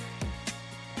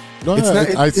 No,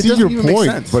 I see your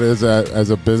point, but as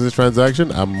a business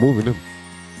transaction, I'm moving him.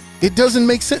 It doesn't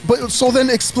make sense. But so then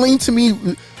explain to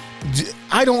me,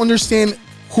 I don't understand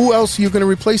who else you're going to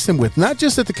replace him with. Not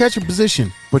just at the catcher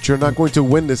position. But you're not going to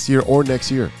win this year or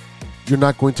next year. You're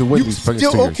not going to win these fucking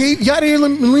years. Okay, Yadier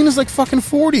Molina's like fucking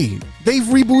 40. They've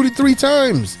rebooted 3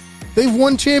 times. They've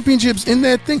won championships in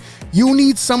that thing. You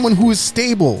need someone who is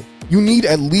stable. You need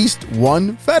at least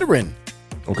one veteran.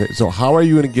 Okay, so how are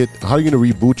you going to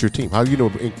reboot your team? How are you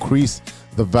going to increase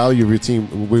the value of your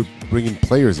team with bringing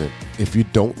players in if you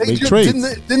don't make trades?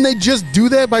 Didn't they just do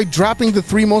that by dropping the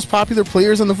 3 most popular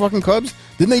players on the fucking Cubs?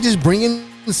 Didn't they just bring in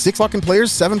 6 fucking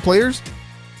players, 7 players?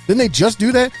 Didn't they just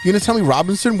do that? You gonna tell me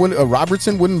Robertson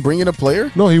wouldn't bring in a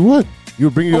player? No, he would. You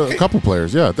would bring in a couple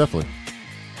players. Yeah, definitely.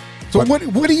 So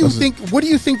what do you think? What do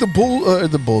you think the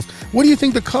Bulls? What do you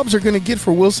think the Cubs are going to get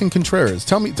for Wilson Contreras?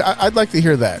 Tell me. I'd like to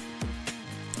hear that.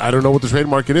 I don't know what the trade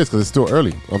market is because it's still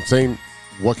early. I'm saying,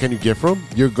 what can you get from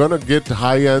him? You're gonna get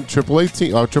high-end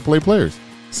AAA players.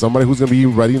 Somebody who's gonna be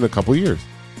ready in a couple years.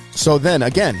 So then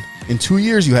again, in 2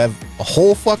 years, you have a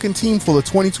whole fucking team full of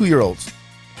 22-year-olds.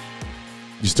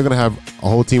 You're still gonna have a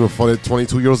whole team of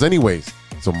 22-year-olds anyways.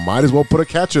 So might as well put a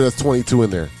catcher that's 22 in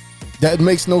there. That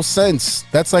makes no sense.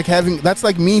 That's like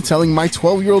me telling my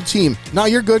 12-year-old team, "Nah,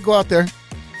 you're good. Go out there."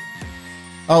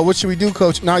 Oh, what should we do,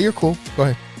 coach? Nah, you're cool. Go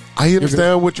ahead. I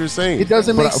understand what you're saying. It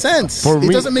doesn't make sense.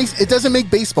 It doesn't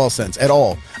make baseball sense at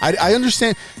all. I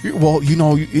understand. Well,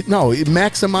 it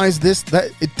maximize this. That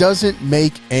it doesn't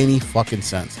make any fucking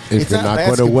sense. If you're not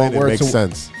going to win, it makes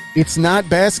sense. It's not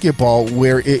basketball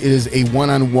where it is a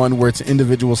one-on-one where it's an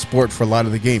individual sport for a lot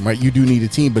of the game, right? You do need a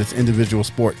team, but it's individual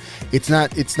sport. It's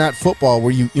not football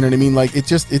where you know what I mean? Like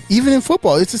even in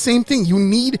football, it's the same thing. You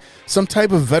need some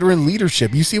type of veteran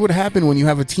leadership. You see what happened when you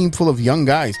have a team full of young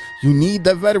guys. You need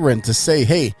that veteran to say,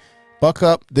 "Hey, buck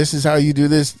up. This is how you do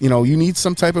this." You need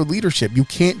some type of leadership.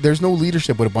 There's no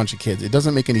leadership with a bunch of kids. It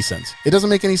doesn't make any sense. It doesn't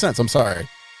make any sense. I'm sorry.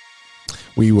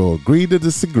 We will agree to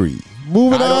disagree.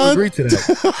 Moving on. I don't agree to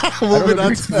that. I don't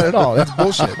agree to that at all. That's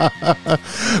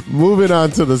bullshit. Moving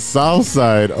on to the South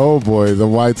Side. Oh boy, the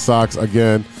White Sox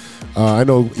again. I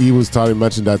know E was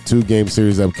mentioned that 2-game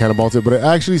series that cannonballed it, but it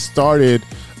actually started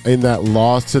in that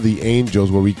loss to the Angels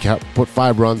where we put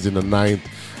 5 runs in the 9th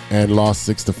and lost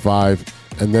 6-5,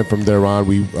 and then from there on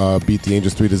we beat the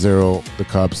Angels 3-0, the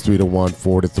Cubs 3-1,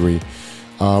 4-3.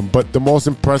 But the most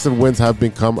impressive wins have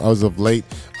been come as of late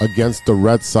against the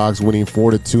Red Sox, winning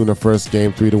 4-2 in the first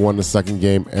game, 3-1 the second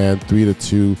game, and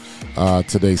 3-2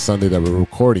 today, Sunday, that we're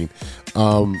recording.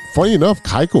 Funny enough,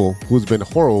 Keuchel, who's been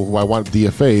horrible, who I want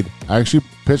DFA'd, actually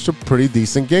pitched a pretty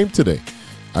decent game today.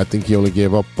 I think he only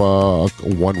gave up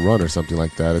 1 run or something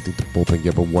like that. I think the bullpen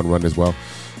gave up 1 run as well.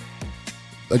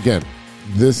 Again,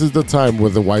 this is the time where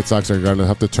the White Sox are going to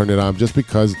have to turn it on, just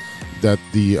because that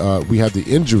we had the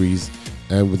injuries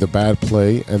and with the bad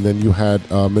play, and then you had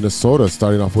Minnesota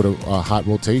starting off with a hot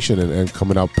rotation and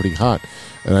coming out pretty hot.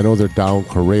 And I know they're down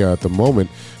Correa at the moment,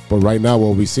 but right now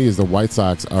what we see is the White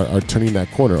Sox are turning that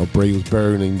corner. Abreu's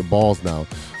burying the balls now.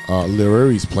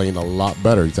 Leury's playing a lot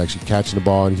better. He's actually catching the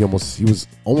ball, and he was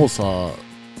almost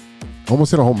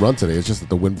hit a home run today. It's just that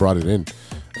the wind brought it in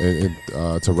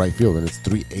to right field, and it's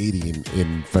 380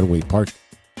 in Fenway Park.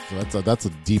 So that's a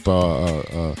deep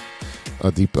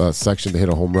section to hit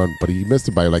a home run, but he missed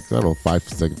it by 5,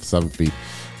 6, 7 feet.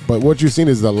 But what you're seeing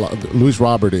is that Luis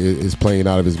Robert is playing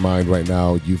out of his mind right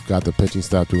now. You've got the pitching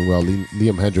staff doing well.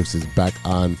 Liam Hendricks is back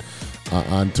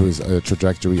onto his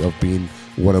trajectory of being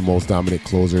one of the most dominant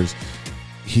closers.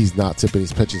 He's not tipping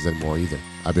his pitches anymore either.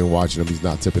 I've been watching him. He's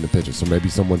not tipping the pitches. So maybe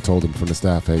someone told him from the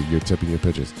staff, "Hey, you're tipping your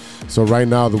pitches." So right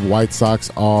now the White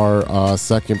Sox are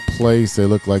second place. They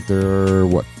look like they're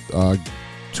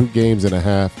 2 games and a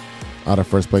half out of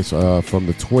first place from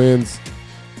the Twins,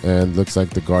 and looks like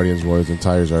the Guardians, Royals, and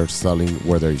Tigers are selling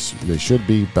where they should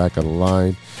be, back on the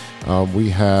line. We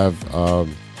have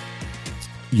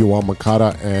Yoan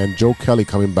Moncada and Joe Kelly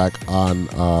coming back on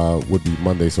would be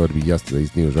Monday, so it'd be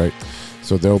yesterday's news, right?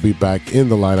 So they'll be back in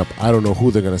the lineup. I don't know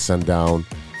who they're going to send down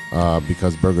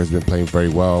because Berger's been playing very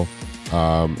well.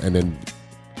 And then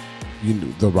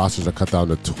the rosters are cut down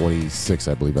to 26,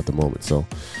 I believe, at the moment. So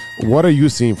what are you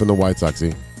seeing from the White Sox,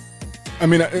 E? I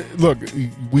mean, look,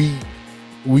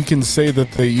 we can say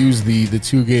that they use the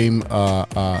 2-game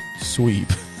sweep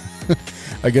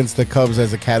against the Cubs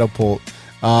as a catapult.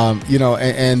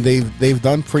 And they've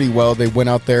done pretty well. They went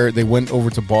out there, they went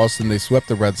over to Boston, they swept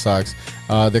the Red Sox.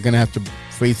 They're gonna have to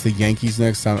face the Yankees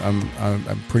next.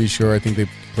 I'm pretty sure. I think they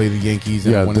play the Yankees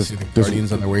and want to see the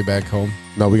Guardians on their way back home.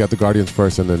 No, we got the Guardians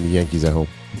first, and then the Yankees at home.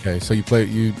 Okay, so you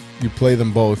play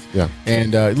them both. Yeah.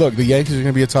 And look, the Yankees are going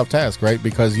to be a tough task, right?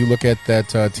 Because you look at that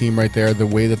team right there, the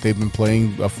way that they've been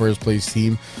playing, a first place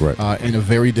team, right, in a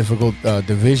very difficult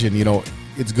division.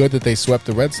 It's good that they swept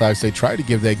the Red Sox. They tried to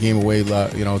give that game away,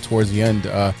 towards the end.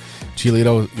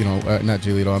 Keuchel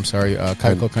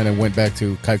kind of went back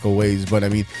to Keuchel ways. But I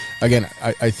mean, again,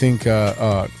 I think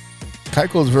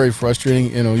Keuchel is very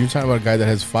frustrating. You're talking about a guy that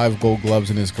has 5 Gold Gloves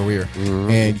in his career,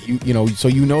 and so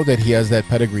that he has that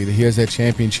pedigree, that he has that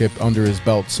championship under his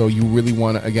belt. So you really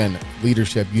want to, again,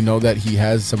 leadership. That he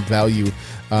has some value,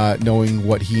 knowing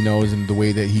what he knows and the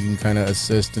way that he can kind of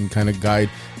assist and kind of guide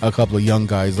a couple of young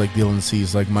guys like Dylan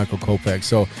Cease, like Michael Kopech.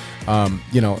 So,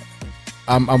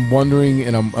 I'm wondering,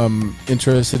 and I'm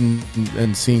interested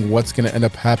in seeing what's going to end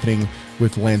up happening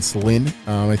with Lance Lynn.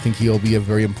 I think he'll be a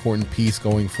very important piece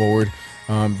going forward,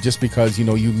 just because, you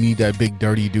need that big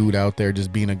dirty dude out there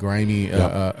just being a grimy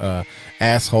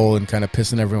asshole and kind of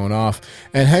pissing everyone off.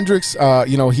 And Hendricks,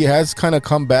 he has kind of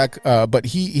come back, but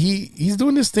he's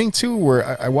doing this thing too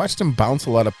where I watched him bounce a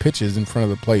lot of pitches in front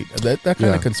of the plate. That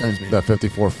kind of concerns me. That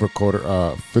 54-foot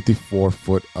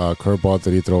curveball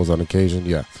that he throws on occasion,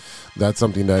 yeah. That's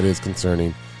something that is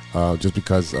concerning, just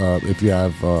because if you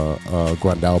have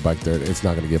Grandal back there, it's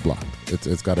not going to get blocked.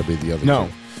 It's got to be the other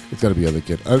kid. It's got to be the other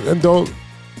kid. And though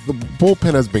the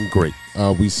bullpen has been great.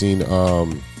 We've seen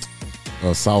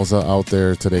Sousa out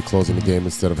there today closing the game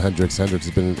instead of Hendricks. Hendricks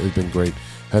has been great.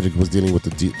 Hendricks was dealing with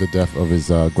the death of his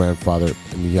grandfather,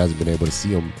 and he hasn't been able to see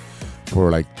him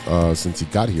for since he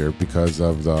got here because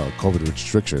of the COVID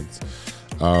restrictions.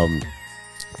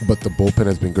 But the bullpen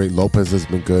has been great. Lopez has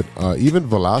been good. Even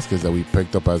Velasquez that we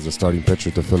picked up as a starting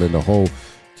pitcher to fill in the hole,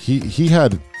 he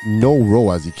had no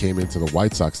role as he came into the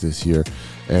White Sox this year,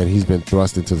 and he's been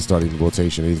thrust into the starting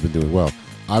rotation, and he's been doing well.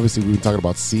 Obviously, we've been talking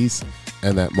about Cease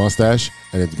and that mustache,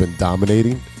 and it's been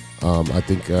dominating. I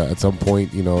think at some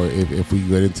point, if we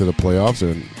get into the playoffs,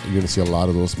 you're going to see a lot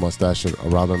of those mustaches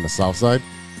around on the south side,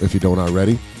 if you don't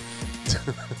already.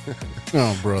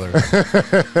 Oh, brother.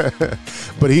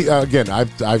 But he, again,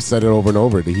 I've said it over and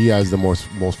over that he has the most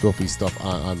filthy stuff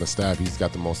on the staff. He's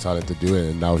got the most talent to do it,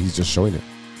 and now he's just showing it.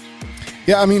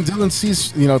 Yeah, I mean, Dylan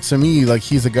Cease, to me,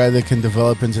 he's a guy that can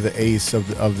develop into the ace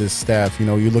of this staff.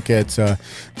 You look at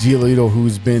Giolito,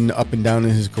 who's been up and down in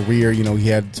his career. He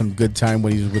had some good time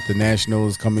when he was with the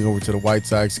Nationals, coming over to the White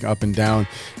Sox, up and down.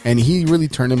 And he really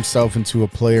turned himself into a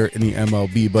player in the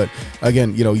MLB. But,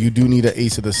 again, you do need an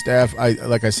ace of the staff.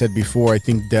 Like I said before, I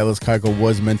think Dallas Keuchel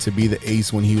was meant to be the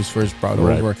ace when he was first brought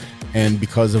over. And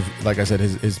because of, like I said,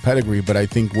 his pedigree. But I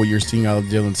think what you're seeing out of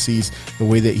Dylan Cease, the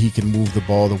way that he can move the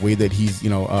ball, the way that he's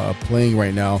playing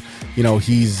right now,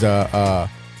 he's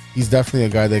definitely a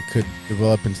guy that could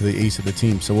develop into the ace of the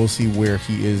team. So we'll see where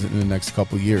he is in the next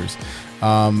couple of years.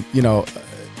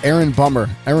 Aaron Bummer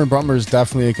is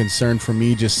definitely a concern for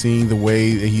me, just seeing the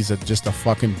way that he's just a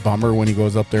fucking bummer when he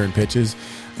goes up there and pitches.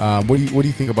 What do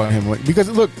you think about him? Because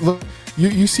look,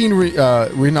 you've seen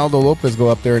Reynaldo Lopez go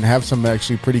up there and have some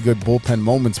actually pretty good bullpen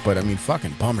moments, but I mean,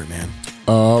 fucking bummer, man.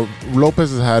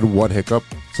 Lopez has had one hiccup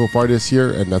so far this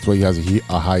year, and that's why he has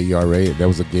a high ERA. That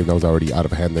was a game that was already out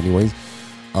of hand anyways.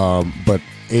 But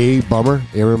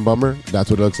Aaron Bummer, that's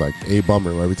what it looks like. A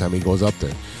bummer every time he goes up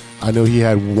there. I know he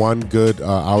had one good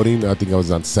outing. I think it was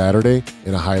on Saturday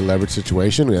in a high leverage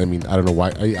situation. I mean, I don't know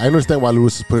why. I understand why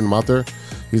Lewis is putting him out there.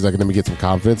 He's like, let me get some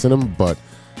confidence in him. But,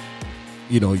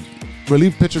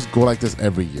 relief pitchers go like this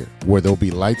every year, where they'll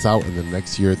be lights out, and the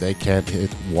next year they can't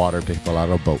hit water if they fell out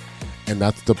of a boat. And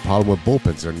that's the problem with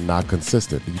bullpens. They're not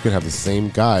consistent. You can have the same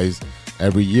guys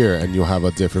every year, and you'll have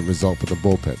a different result for the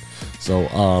bullpen. So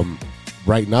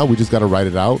right now, we just got to ride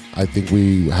it out. I think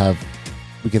we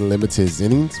can limit his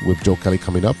innings with Joe Kelly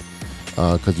coming up,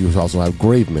 because you also have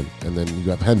Graveman, and then you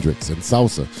have Hendricks and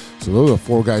Sousa. So those are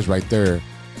 4 guys right there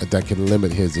that can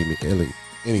limit his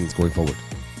innings going forward.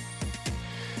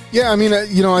 Yeah, I mean,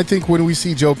 I think when we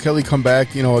see Joe Kelly come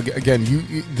back,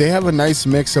 again, they have a nice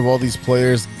mix of all these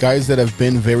players, guys that have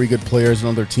been very good players on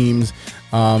other teams,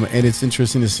 and it's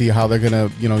interesting to see how they're gonna,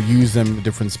 use them in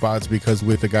different spots, because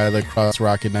with a guy like Cross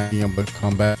Rocket not being able to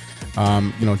come back,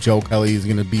 Joe Kelly is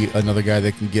gonna be another guy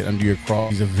that can get under your craw.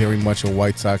 He's a very much a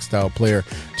White Sox style player,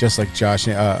 just like Josh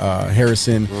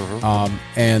Harrison,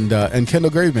 and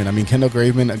Kendall Graveman. I mean, Kendall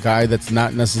Graveman, a guy that's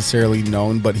not necessarily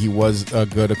known, but he was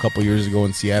good a couple years ago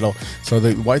in Seattle. So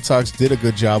the White Sox did a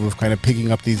good job of kind of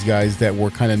picking up these guys that were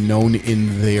kind of known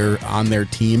on their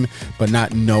team, but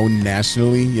not known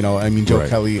nationally. I mean, Joe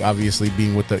Kelly obviously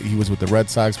being he was with the Red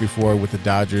Sox before, with the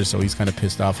Dodgers, so he's kind of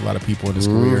pissed off a lot of people in his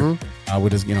career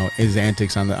with his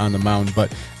antics on the mound.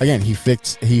 But again, he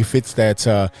fits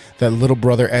that little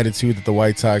brother attitude that the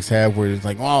White Sox have, where it's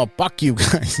like, oh, fuck you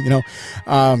guys,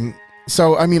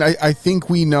 So, I mean, I think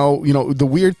we know, the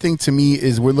weird thing to me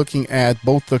is we're looking at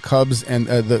both the Cubs and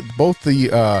the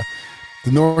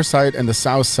Northside and the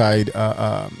Southside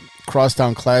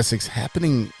Crosstown Classics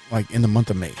happening like in the month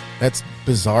of May. That's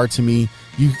bizarre to me.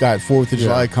 You've got 4th of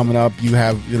July coming up. You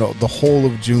have, the whole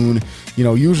of June.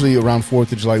 Usually around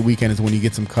 4th of July weekend is when you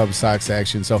get some Cubs Sox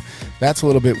action. So that's a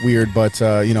little bit weird. But,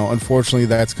 unfortunately,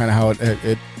 that's kind of how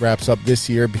it wraps up this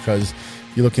year, because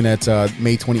you're looking at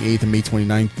May 28th and May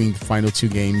 29th being the final 2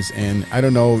 games. And I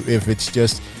don't know if it's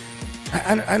just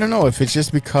I don't know if it's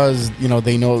just because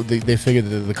they know they figure that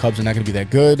the Cubs are not going to be that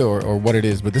good, or what it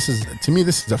is. But this is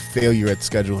a failure at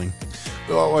scheduling.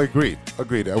 Oh, I agreed.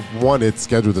 One, it's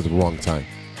scheduled at the wrong time.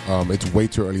 It's way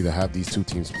too early to have these two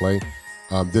teams play.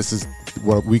 This is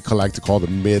what we like to call the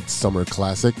Midsummer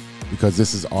Classic, because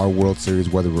this is our World Series,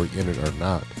 whether we're in it or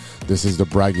not. This is the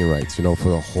bragging rights, for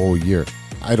the whole year.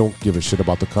 I don't give a shit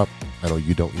about the Cup. I know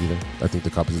you don't either. I think the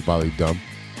Cup is probably dumb.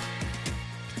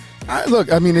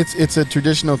 Look, I mean, it's a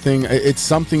traditional thing. It's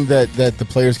something that the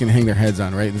players can hang their heads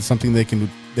on, right? It's something they can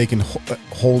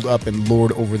hold up and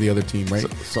lord over the other team, right?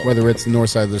 So whether it's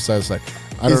north side or south side.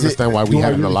 I don't understand why we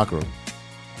have it in the locker room.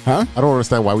 Huh? I don't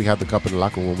understand why we have the Cup in the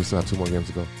locker room when we still have 2 more games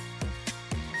to go.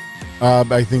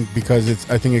 I think because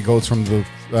it goes from the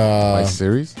by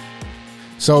series.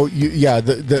 So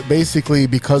basically,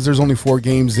 because there's only 4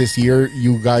 games this year,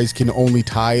 you guys can only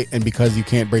tie, and because you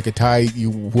can't break a tie,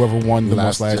 whoever won the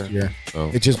most last year,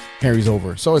 it just carries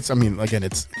over. So it's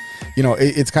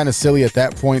it's kind of silly at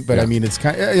that point, but I mean, it's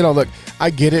kind of, look, I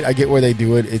get it, I get where they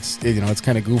do it. It's it's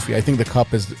kind of goofy. I think the Cup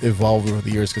has evolved over the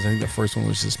years, because I think the first one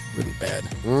was just really bad.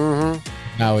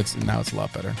 Now it's a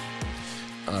lot better.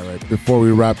 All right, before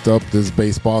we wrapped up this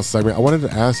baseball segment, I wanted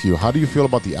to ask you, how do you feel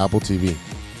about the Apple TV?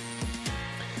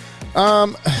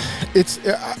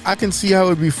 I can see how it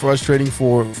would be frustrating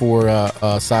for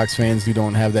Sox fans who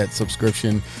don't have that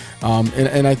subscription,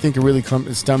 and I think it really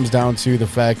stems down to the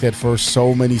fact that for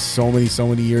so many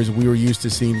years we were used to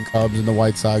seeing Cubs and the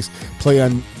White Sox play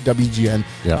on WGN.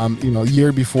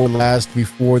 Year before last,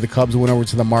 before the Cubs went over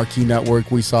to the Marquee Network,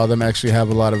 we saw them actually have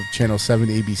a lot of Channel 7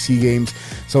 ABC games,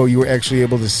 so you were actually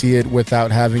able to see it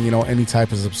without having any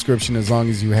type of subscription, as long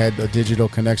as you had a digital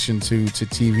connection to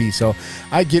TV. So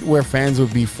I get where fans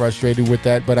would be frustrated with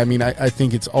that, but I mean, I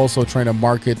think it's also trying to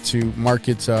market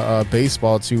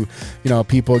baseball to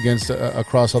people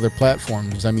across other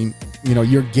platforms. I mean,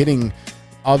 you're getting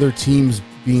other teams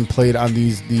being played on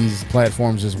these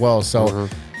platforms as well. So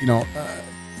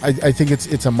I think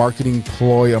it's a marketing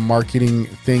ploy, a marketing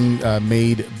thing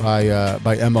made by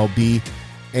MLB.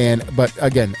 But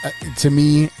again, to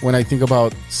me, when I think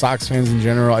about Sox fans in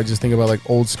general, I just think about like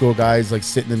old school guys like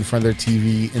sitting in front of their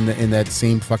TV in that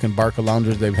same fucking Barca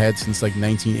loungers they've had since like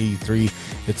 1983.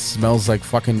 It smells like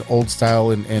fucking old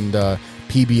style and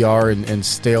PBR and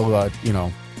stale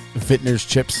Vintner's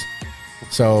chips.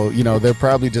 So they're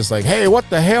probably just like, hey, what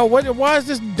the hell? Why is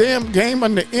this damn game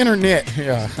on the internet?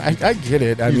 Yeah, I get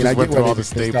it. I get where all the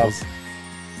staples.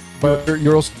 But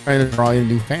you're also trying to draw in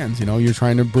new fans. You're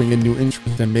trying to bring in new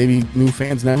interest and maybe new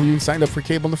fans never even signed up for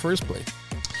cable in the first place.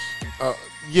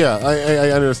 I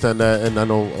understand that, and I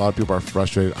know a lot of people are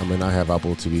frustrated. I mean, I have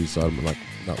Apple TV, so I'm like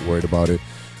not worried about it.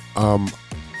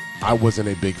 I wasn't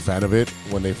a big fan of it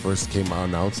when they first came out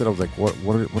and announced it. I was like, what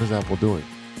is Apple doing?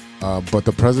 But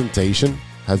the presentation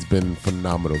has been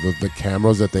phenomenal. The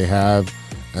cameras that they have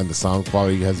and the sound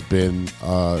quality has been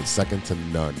second to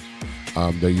none.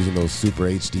 They're using those super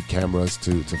HD cameras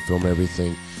to film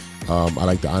everything. I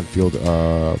like the on-field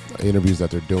interviews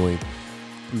that they're doing.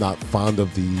 Not fond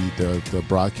of the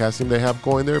broadcasting they have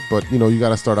going there, but you got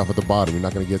to start off at the bottom. You're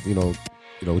not going to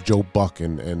get Joe Buck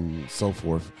and so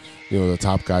forth. The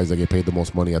top guys that get paid the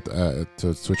most money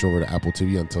to switch over to Apple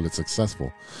TV until it's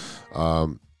successful.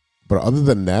 But other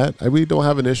than that, I really don't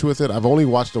have an issue with it. I've only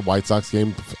watched the White Sox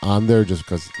game on there just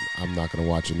because I'm not going to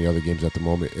watch any other games at the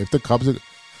moment. If the Cubs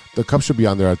should be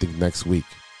on there, I think next week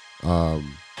for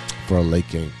a late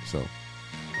game. So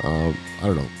I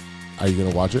don't know. Are you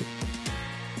going to watch it?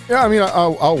 Yeah, I mean,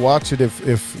 I'll watch it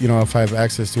if I have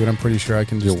access to it. I'm pretty sure I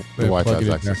can just Your wife plug has it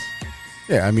in access.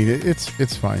 there. Yeah, I mean, it's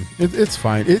fine. It's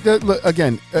fine. Look,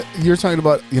 again, you're talking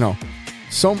about,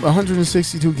 some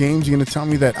 162 games. You're going to tell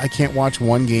me that I can't watch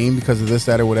one game because of this,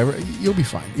 that, or whatever. You'll be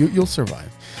fine. You'll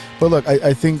survive. But look,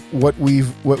 I think what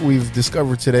we've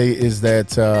discovered today is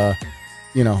that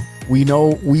we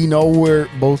know where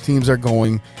both teams are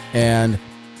going, and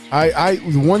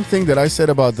one thing that I said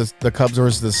about the Cubs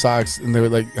versus the Sox, and they were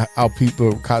like how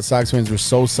Sox fans were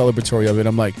so celebratory of it.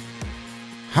 I'm like,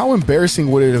 how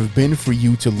embarrassing would it have been for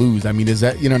you to lose? I mean, is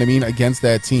that, you know what I mean, against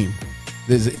that team?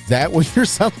 Is that what you're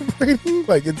celebrating?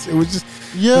 Like it was just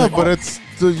but it's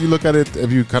so you look at it,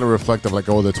 if you kind of reflect of like,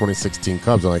 the 2016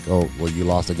 Cubs are like, you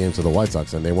lost a game to the White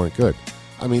Sox and they weren't good.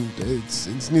 I mean,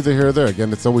 it's neither here or there.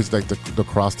 Again, it's always like the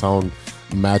crosstown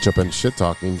matchup and shit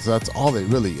talking. So that's all it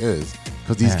really is,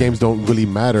 because these games don't really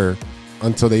matter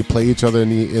until they play each other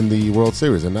in the World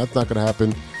Series, and that's not going to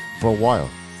happen for a while.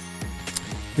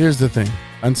 Here's the thing: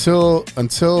 until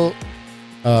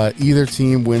either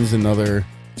team wins another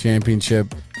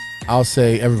championship, I'll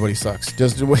say everybody sucks.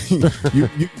 Just you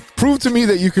prove to me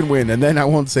that you can win, and then I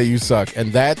won't say you suck.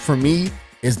 And that, for me,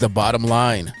 is the bottom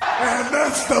line. And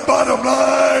that's the bottom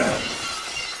line.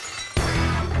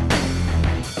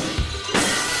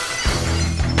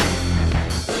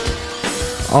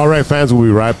 All right, fans, we'll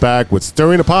be right back with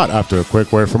Stirring the Pot after a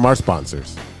quick word from our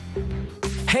sponsors.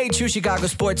 Hey, true Chicago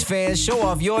sports fans, show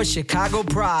off your Chicago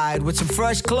pride with some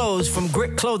fresh clothes from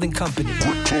Grit Clothing Company.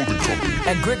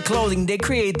 At Grit Clothing, they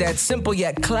create that simple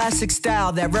yet classic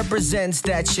style that represents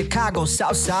that Chicago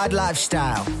Southside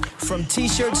lifestyle. From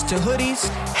t-shirts to hoodies,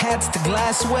 hats to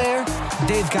glassware,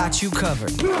 they've got you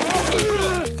covered.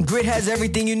 Grit has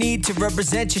everything you need to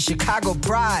represent your Chicago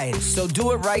pride, so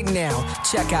do it right now.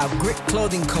 Check out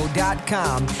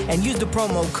gritclothingco.com and use the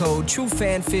promo code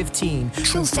TrueFan15.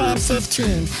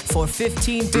 TrueFan15. For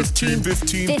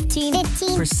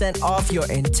 15% off your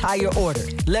entire order.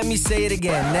 Let me say it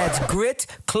again. That's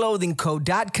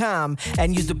gritclothingco.com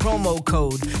and use the promo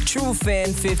code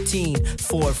TrueFan15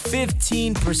 for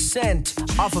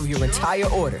 15% off of your entire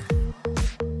order.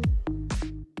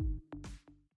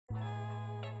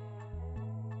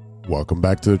 Welcome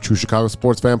back to the True Chicago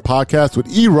Sports Fan Podcast with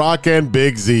E-Rock and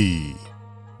Big Z.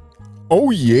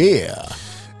 Oh, yeah.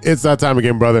 It's that time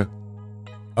again, brother.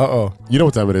 Uh-oh. You know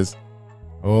what time it is.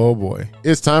 Oh, boy.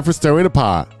 It's time for Stirring the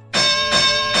Pot.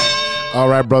 All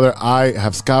right, brother. I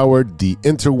have scoured the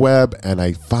interweb, and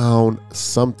I found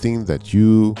something that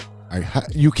you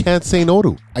can't say no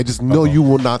to. I just know you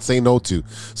will not say no to.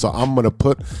 So I'm gonna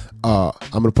put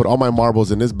all my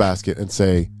marbles in this basket and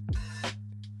say,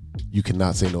 you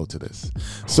cannot say no to this.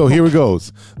 So here it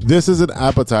goes. This is an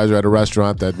appetizer at a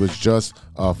restaurant that was just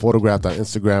photographed on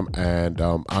Instagram, and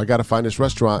I got to find this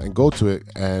restaurant and go to it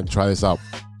and try this out.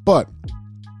 But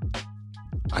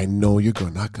I know you're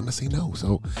not going to say no.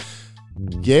 So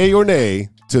yay or nay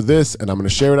to this, and I'm going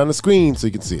to share it on the screen so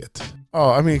you can see it.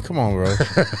 Oh, I mean, come on, bro.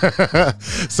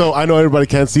 So I know everybody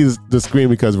can't see the screen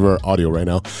because we're audio right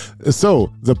now.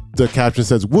 So the caption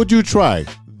says, would you try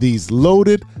these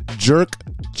loaded jerk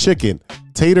chicken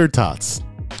tater tots?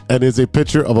 And it's a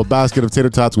picture of a basket of tater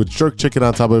tots with jerk chicken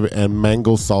on top of it and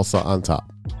mango salsa on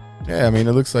top. Yeah, I mean,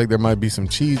 it looks like there might be some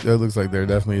cheese. It looks like there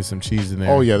definitely is some cheese in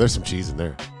there. Oh yeah, there's some cheese in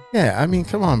there. Yeah, I mean,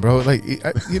 come on, bro. Like,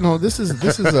 this is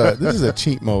a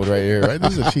cheat mode right here, right?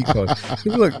 This is a cheat code.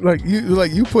 Look,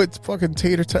 you put fucking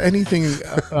anything,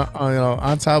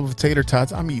 on top of tater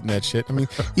tots. I'm eating that shit. I mean,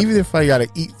 even if I gotta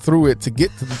eat through it to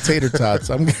get to the tater tots,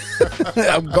 I'm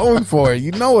going for it.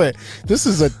 You know it. This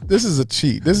is a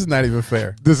cheat. This is not even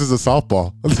fair. This is a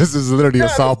softball. This is literally a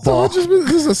softball.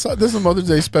 This is a Mother's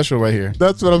Day special right here.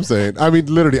 That's what I'm saying. I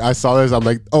mean, literally, I saw this. I'm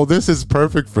like, oh, this is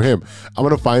perfect for him. I'm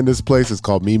gonna find this place. It's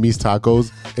called Mimi's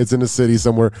Tacos. It's in the city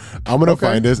somewhere. I'm gonna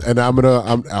find this, and I'm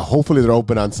hopefully they're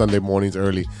open on Sunday mornings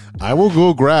early. I will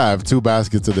go grab 2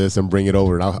 baskets of this and bring it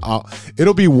over, and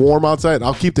it'll be warm outside.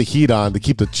 I'll keep the heat on to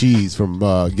keep the cheese from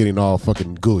getting all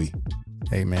fucking gooey.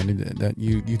 Hey man,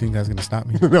 you think that's gonna stop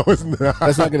me? No, it's not.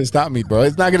 That's not gonna stop me, bro.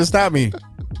 It's not gonna stop me.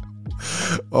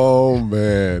 Oh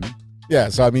man. Yeah.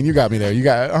 So I mean, you got me there. You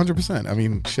got 100%. I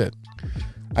mean, shit.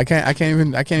 I can't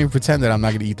even pretend that I'm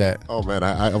not gonna eat that. Oh man,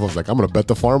 I was like, I'm gonna bet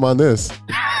the farm on this.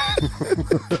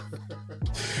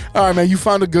 All right, man, you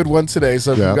found a good one today,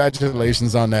 so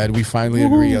congratulations on that. We finally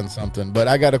agree on something. But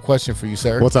I got a question for you,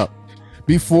 sir. What's up?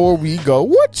 before we go,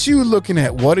 what you looking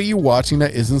at? What are you watching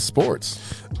that isn't sports?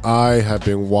 I have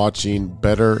been watching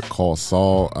Better Call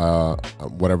Saul,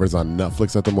 whatever's on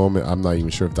Netflix at the moment. I'm not even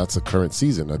sure if that's the current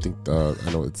season. I think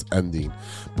I know it's ending,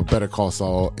 but Better Call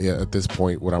Saul, at this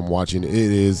point, what I'm watching, it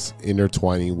is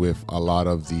intertwining with a lot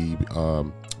of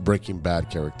the Breaking Bad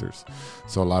characters.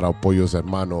 So a lot of Pollos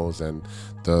Hermanos and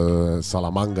the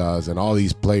Salamangas and all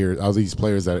these players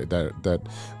that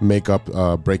make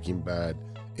up Breaking Bad.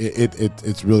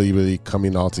 It's really, really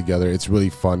coming all together. It's a really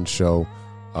fun show.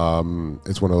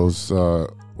 It's one of those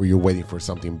where you're waiting for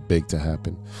something big to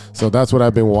happen. So that's what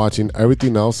I've been watching.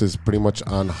 Everything else is pretty much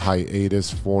on hiatus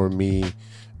for me.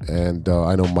 And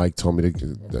I know Mike told me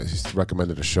he's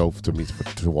recommended a show to me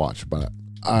to watch, but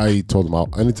I told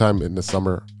him anytime in the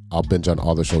summer I'll binge on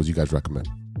all the shows you guys recommend.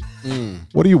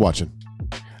 What are you watching?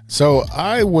 So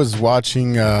I was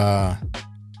watching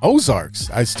Ozarks.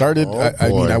 I started.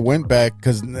 I went back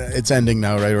because it's ending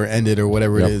now, right? Or ended, or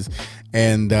whatever it is.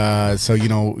 And so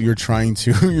everyone's trying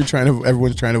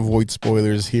to avoid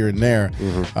spoilers here and there.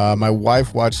 My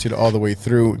wife watched it all the way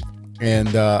through,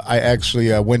 and I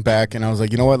actually went back and I was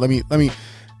like, you know what? Let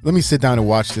me sit down and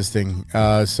watch this thing.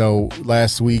 So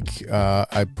last week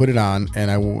I put it on, and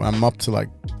I'm up to like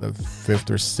the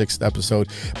 5th or 6th episode.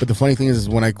 But the funny thing is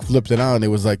when I flipped it on, it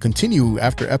was like continue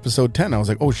after episode 10. I was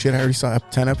like, oh shit, I already saw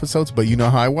 10 episodes. But you know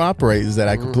how I operate is that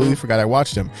I completely forgot I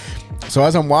watched them. So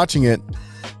as I'm watching it,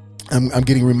 I'm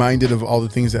getting reminded of all the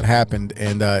things that happened,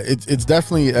 and it's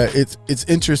definitely it's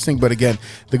interesting. But again,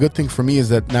 the good thing for me is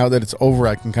that now that it's over,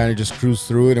 I can kind of just cruise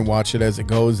through it and watch it as it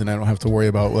goes, and I don't have to worry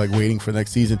about like waiting for the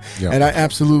next season. And I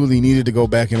absolutely needed to go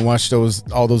back and watch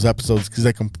all those episodes because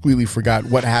I completely forgot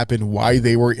what happened, why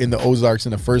they were in the Ozarks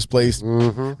in the first place.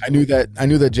 I knew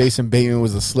that Jason Bateman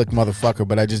was a slick motherfucker,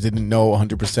 but I just didn't know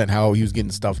 100% how he was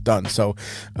getting stuff done. So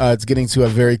it's getting to a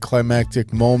very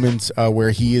climactic moment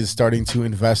where he is starting to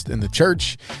invest in the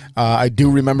church. I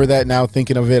do remember that now,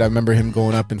 thinking of it. I remember him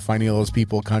going up and finding all those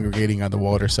people congregating on the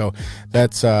water. So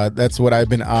that's what I've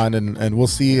been on, and we'll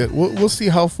see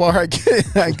how far I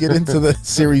get into the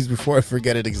series before I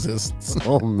forget it exists.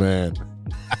 Oh man,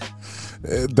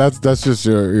 that's just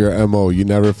your MO. You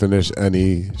never finish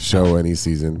any show, any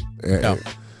season. No.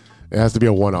 It has to be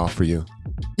a one-off for you.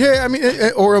 Yeah, I mean,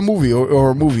 or a movie, or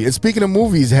a movie. And speaking of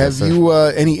movies, have you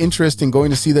any interest in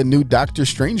going to see the new Doctor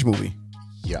Strange movie?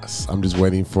 Yes, I'm just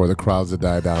waiting for the crowds to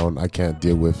die down. I can't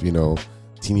deal with,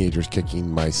 teenagers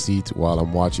kicking my seat while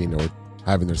I'm watching or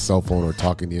having their cell phone or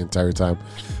talking the entire time.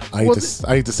 I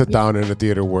need to sit down in a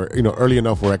theater where, early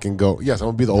enough where I can go, yes, I'm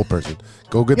going to be the old person.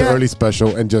 Go get the early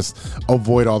special and just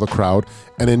avoid all the crowd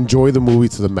and enjoy the movie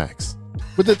to the max.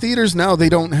 But the theaters now, they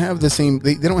don't have the same,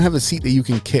 they don't have the seat that you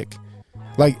can kick.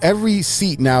 Like every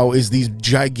seat now is these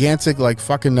gigantic like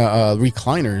fucking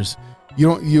recliners.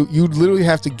 You literally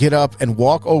have to get up and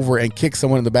walk over and kick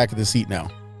someone in the back of the seat now.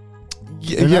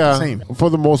 Yeah, not the same. For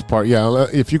the most part, yeah.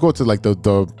 If you go to like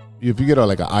if you get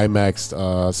like an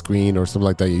IMAX screen or something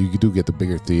like that, you do get the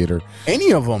bigger theater.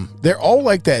 Any of them, they're all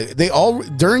like that. They all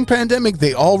during pandemic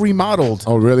they all remodeled.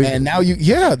 Oh, really? And now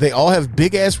they all have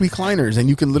big ass recliners, and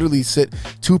you can literally sit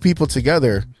two people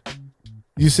together.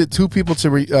 You sit two people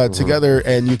together,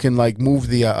 and you can like move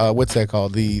the what's that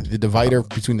called? The divider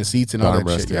between the seats and all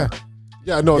that shit. Yeah.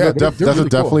 Yeah, no, that's really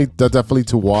definitely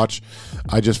to watch.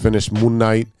 I just finished Moon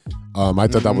Knight. I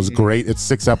thought that was great. It's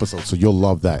 6 episodes, so you'll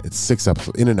love that. It's 6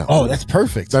 episodes in and out. Oh, that's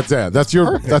perfect. That's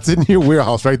in your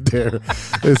warehouse right there.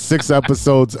 It's 6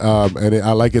 episodes, and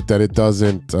I like it that it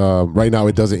doesn't. Right now,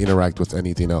 it doesn't interact with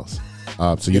anything else.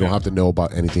 So you don't have to know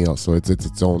about anything else. So it's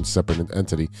its own separate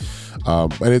entity,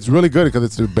 and it's really good because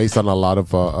it's based on a lot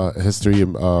of history,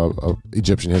 of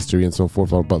Egyptian history and so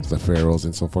forth, about the pharaohs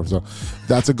and so forth. So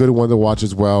that's a good one to watch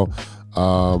as well.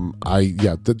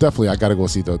 Definitely I got to go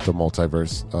see the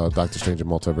multiverse, Doctor Strange and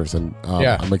Multiverse, and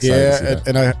I'm excited to see that.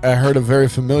 And I heard a very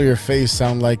familiar face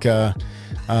sound like a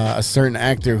certain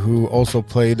actor who also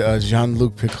played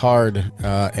Jean-Luc Picard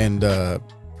and.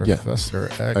 Professor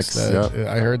X.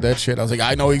 I heard that shit. I was like,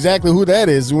 I know exactly who that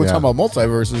is. We're talking about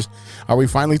multiverses. Are we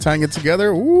finally tying it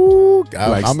together? Ooh,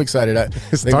 I'm excited.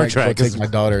 Star Trek. Take my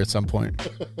daughter at some point.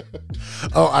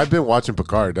 Oh, I've been watching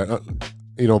Picard.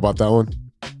 You know about that one?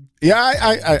 Yeah,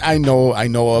 I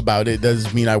know about it.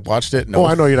 Doesn't mean I watched it. No,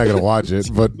 I know you're not gonna watch it,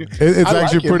 but it's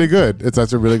actually pretty good. It's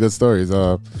actually really good stories.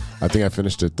 I think I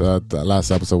finished it. The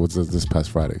last episode was this past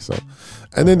Friday. So,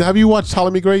 and then have you watched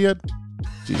Ptolemy Gray yet?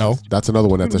 Jeez, no, that's another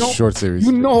one. That's a short series.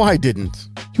 You know I didn't.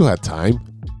 You had time.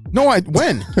 No,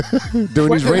 when?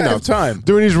 During these rainouts.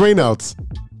 During these rainouts.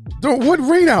 What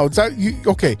rainouts?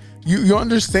 Okay. You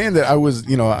understand that I was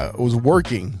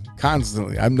working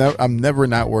constantly. I'm never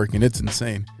not working. It's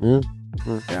insane.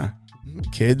 Yeah.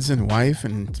 Kids and wife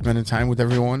and spending time with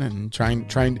everyone and trying.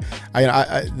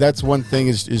 I that's one thing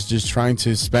is just trying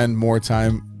to spend more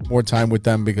time with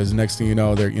them, because next thing you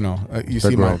know, they're, you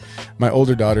see my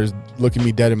older daughter's looking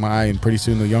me dead in my eye, and pretty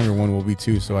soon the younger one will be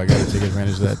too. So I got to take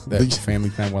advantage of that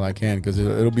family time while I can, because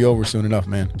it'll be over soon enough,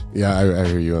 man. Yeah, I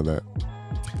hear you on that.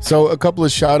 So a couple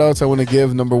of shout outs I want to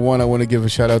give. Number one, I want to give a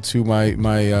shout out to my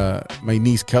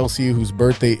niece Kelsey, whose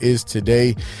birthday is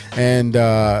today. And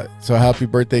so happy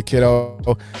birthday,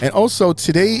 kiddo. And also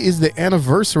today is the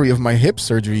anniversary of my hip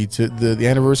surgery, to the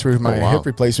anniversary of my hip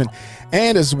replacement.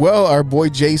 And as well, our boy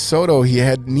Jay Soto, he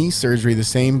had knee surgery the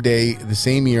same day, the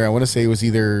same year. I want to say it was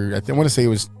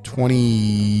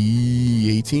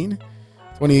 2018.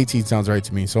 2018 sounds right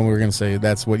to me, so we're gonna say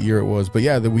that's what year it was. But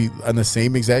yeah, we on the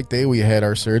same exact day we had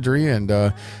our surgery, and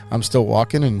I'm still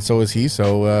walking, and so is he.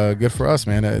 So good for us,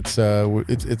 man. It's a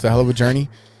hell of a journey,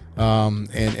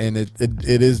 and it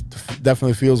is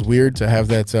definitely feels weird to have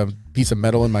that piece of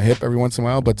metal in my hip every once in a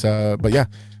while. But yeah,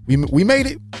 we made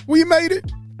it. We made it.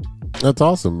 That's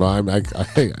awesome. I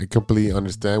completely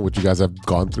understand what you guys have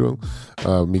gone through.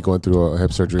 Me going through a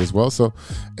hip surgery as well. So,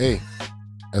 hey,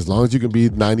 as long as you can be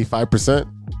 95%,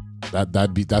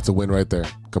 that's a win right there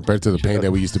compared to the pain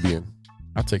that we used to be in.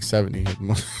 I'll take 70.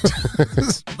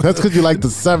 That's because you like the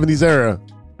 70s era.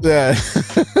 Yeah.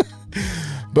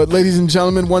 But ladies and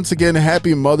gentlemen, once again,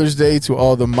 happy Mother's Day to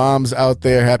all the moms out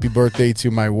there. Happy birthday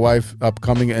to my wife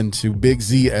upcoming, and to Big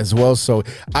Z as well. So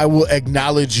I will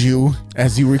acknowledge you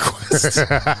as you request.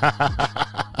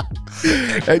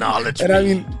 Acknowledge and I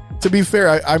mean, to be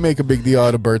fair, I make a big deal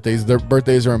out of birthdays. Their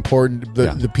birthdays are important.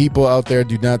 The people out there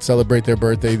do not celebrate their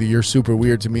birthday. You're super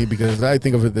weird to me, because I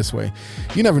think of it this way.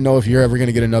 You never know if you're ever going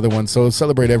to get another one. So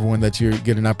celebrate everyone that you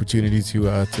get an opportunity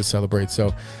to celebrate.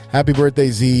 So happy birthday,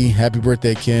 Z. Happy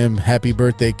birthday, Kim. Happy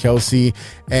birthday, Kelsey.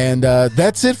 And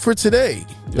that's it for today.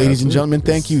 Ladies and gentlemen,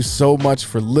 thank you so much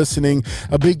for listening.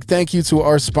 A big thank you to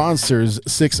our sponsors,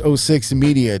 606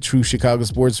 Media, True Chicago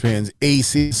Sports Fans,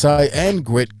 ACSI, and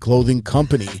Grit Clothing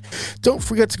Company. Don't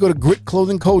forget to go to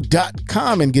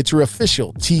gritclothingco.com and get your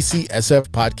official TCSF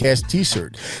podcast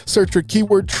t-shirt. Search for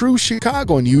keyword True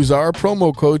Chicago and use our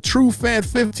promo code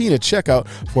TrueFan15 at checkout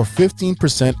for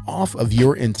 15% off of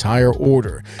your entire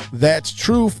order. That's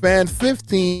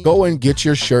TrueFan15. Go and get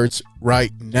your shirts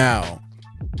right now.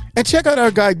 And check out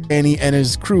our guy Danny and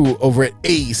his crew over at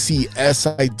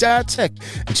ACSI.Tech,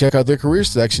 and check out their career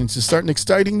section to start an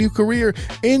exciting new career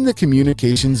in the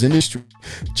communications industry.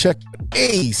 Check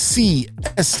ACSI.Tech.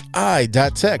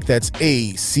 That's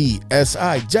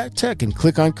ACSI.Tech, and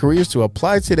click on careers to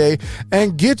apply today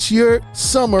and get your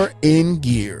summer in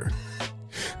gear.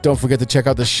 Don't forget to check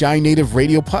out the Shy Native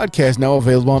Radio podcast, now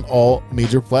available on all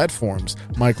major platforms.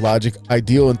 Mike Logic,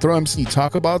 Ideal, and Throw MC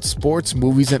talk about sports,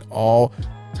 movies, and all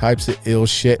types of ill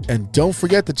shit. And don't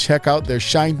forget to check out their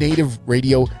Shy Native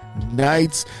Radio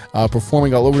nights,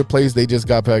 performing all over the place. They just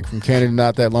got back from Canada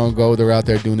not that long ago. They're out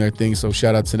there doing their thing, so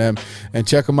shout out to them. And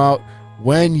check them out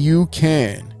when you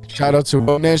can. Shout out to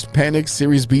Ronesh, Panic,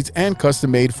 Series Beats, and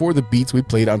Custom Made for the beats we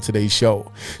played on today's show.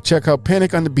 Check out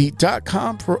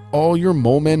paniconthebeat.com for all your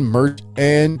Moment merch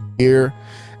and gear.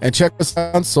 And check us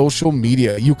out on social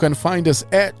media. You can find us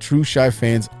at True Shy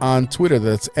Fans on Twitter.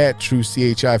 That's at True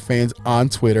CHI Fans on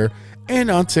Twitter and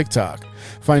on TikTok.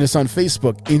 Find us on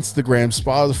Facebook, Instagram,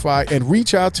 Spotify, and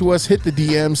reach out to us. Hit the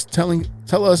DMs,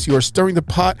 tell us your stirring the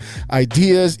pot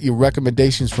ideas, your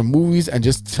recommendations for movies, and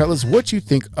just tell us what you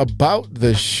think about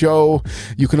the show.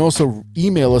 You can also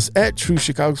email us at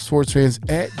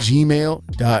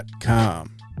truechicagosportsfans@gmail.com.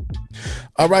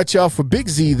 All right, y'all, for Big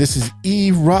Z, this is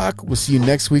E-Rock. We'll see you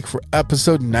next week for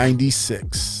episode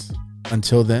 96.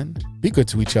 Until then, be good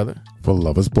to each other. For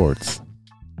love of sports.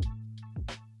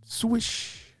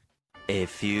 Swish. A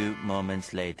few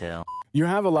moments later. You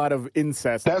have a lot of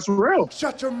incest. That's real.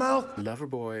 Shut your mouth.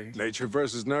 Loverboy. Nature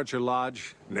versus nurture,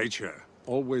 Lodge. Nature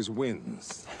always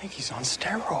wins. I think he's on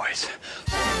steroids.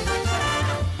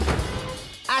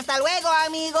 Hasta luego,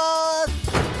 amigos.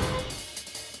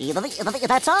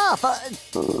 That's all.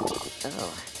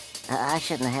 I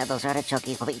shouldn't have had those artichoke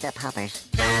poppers.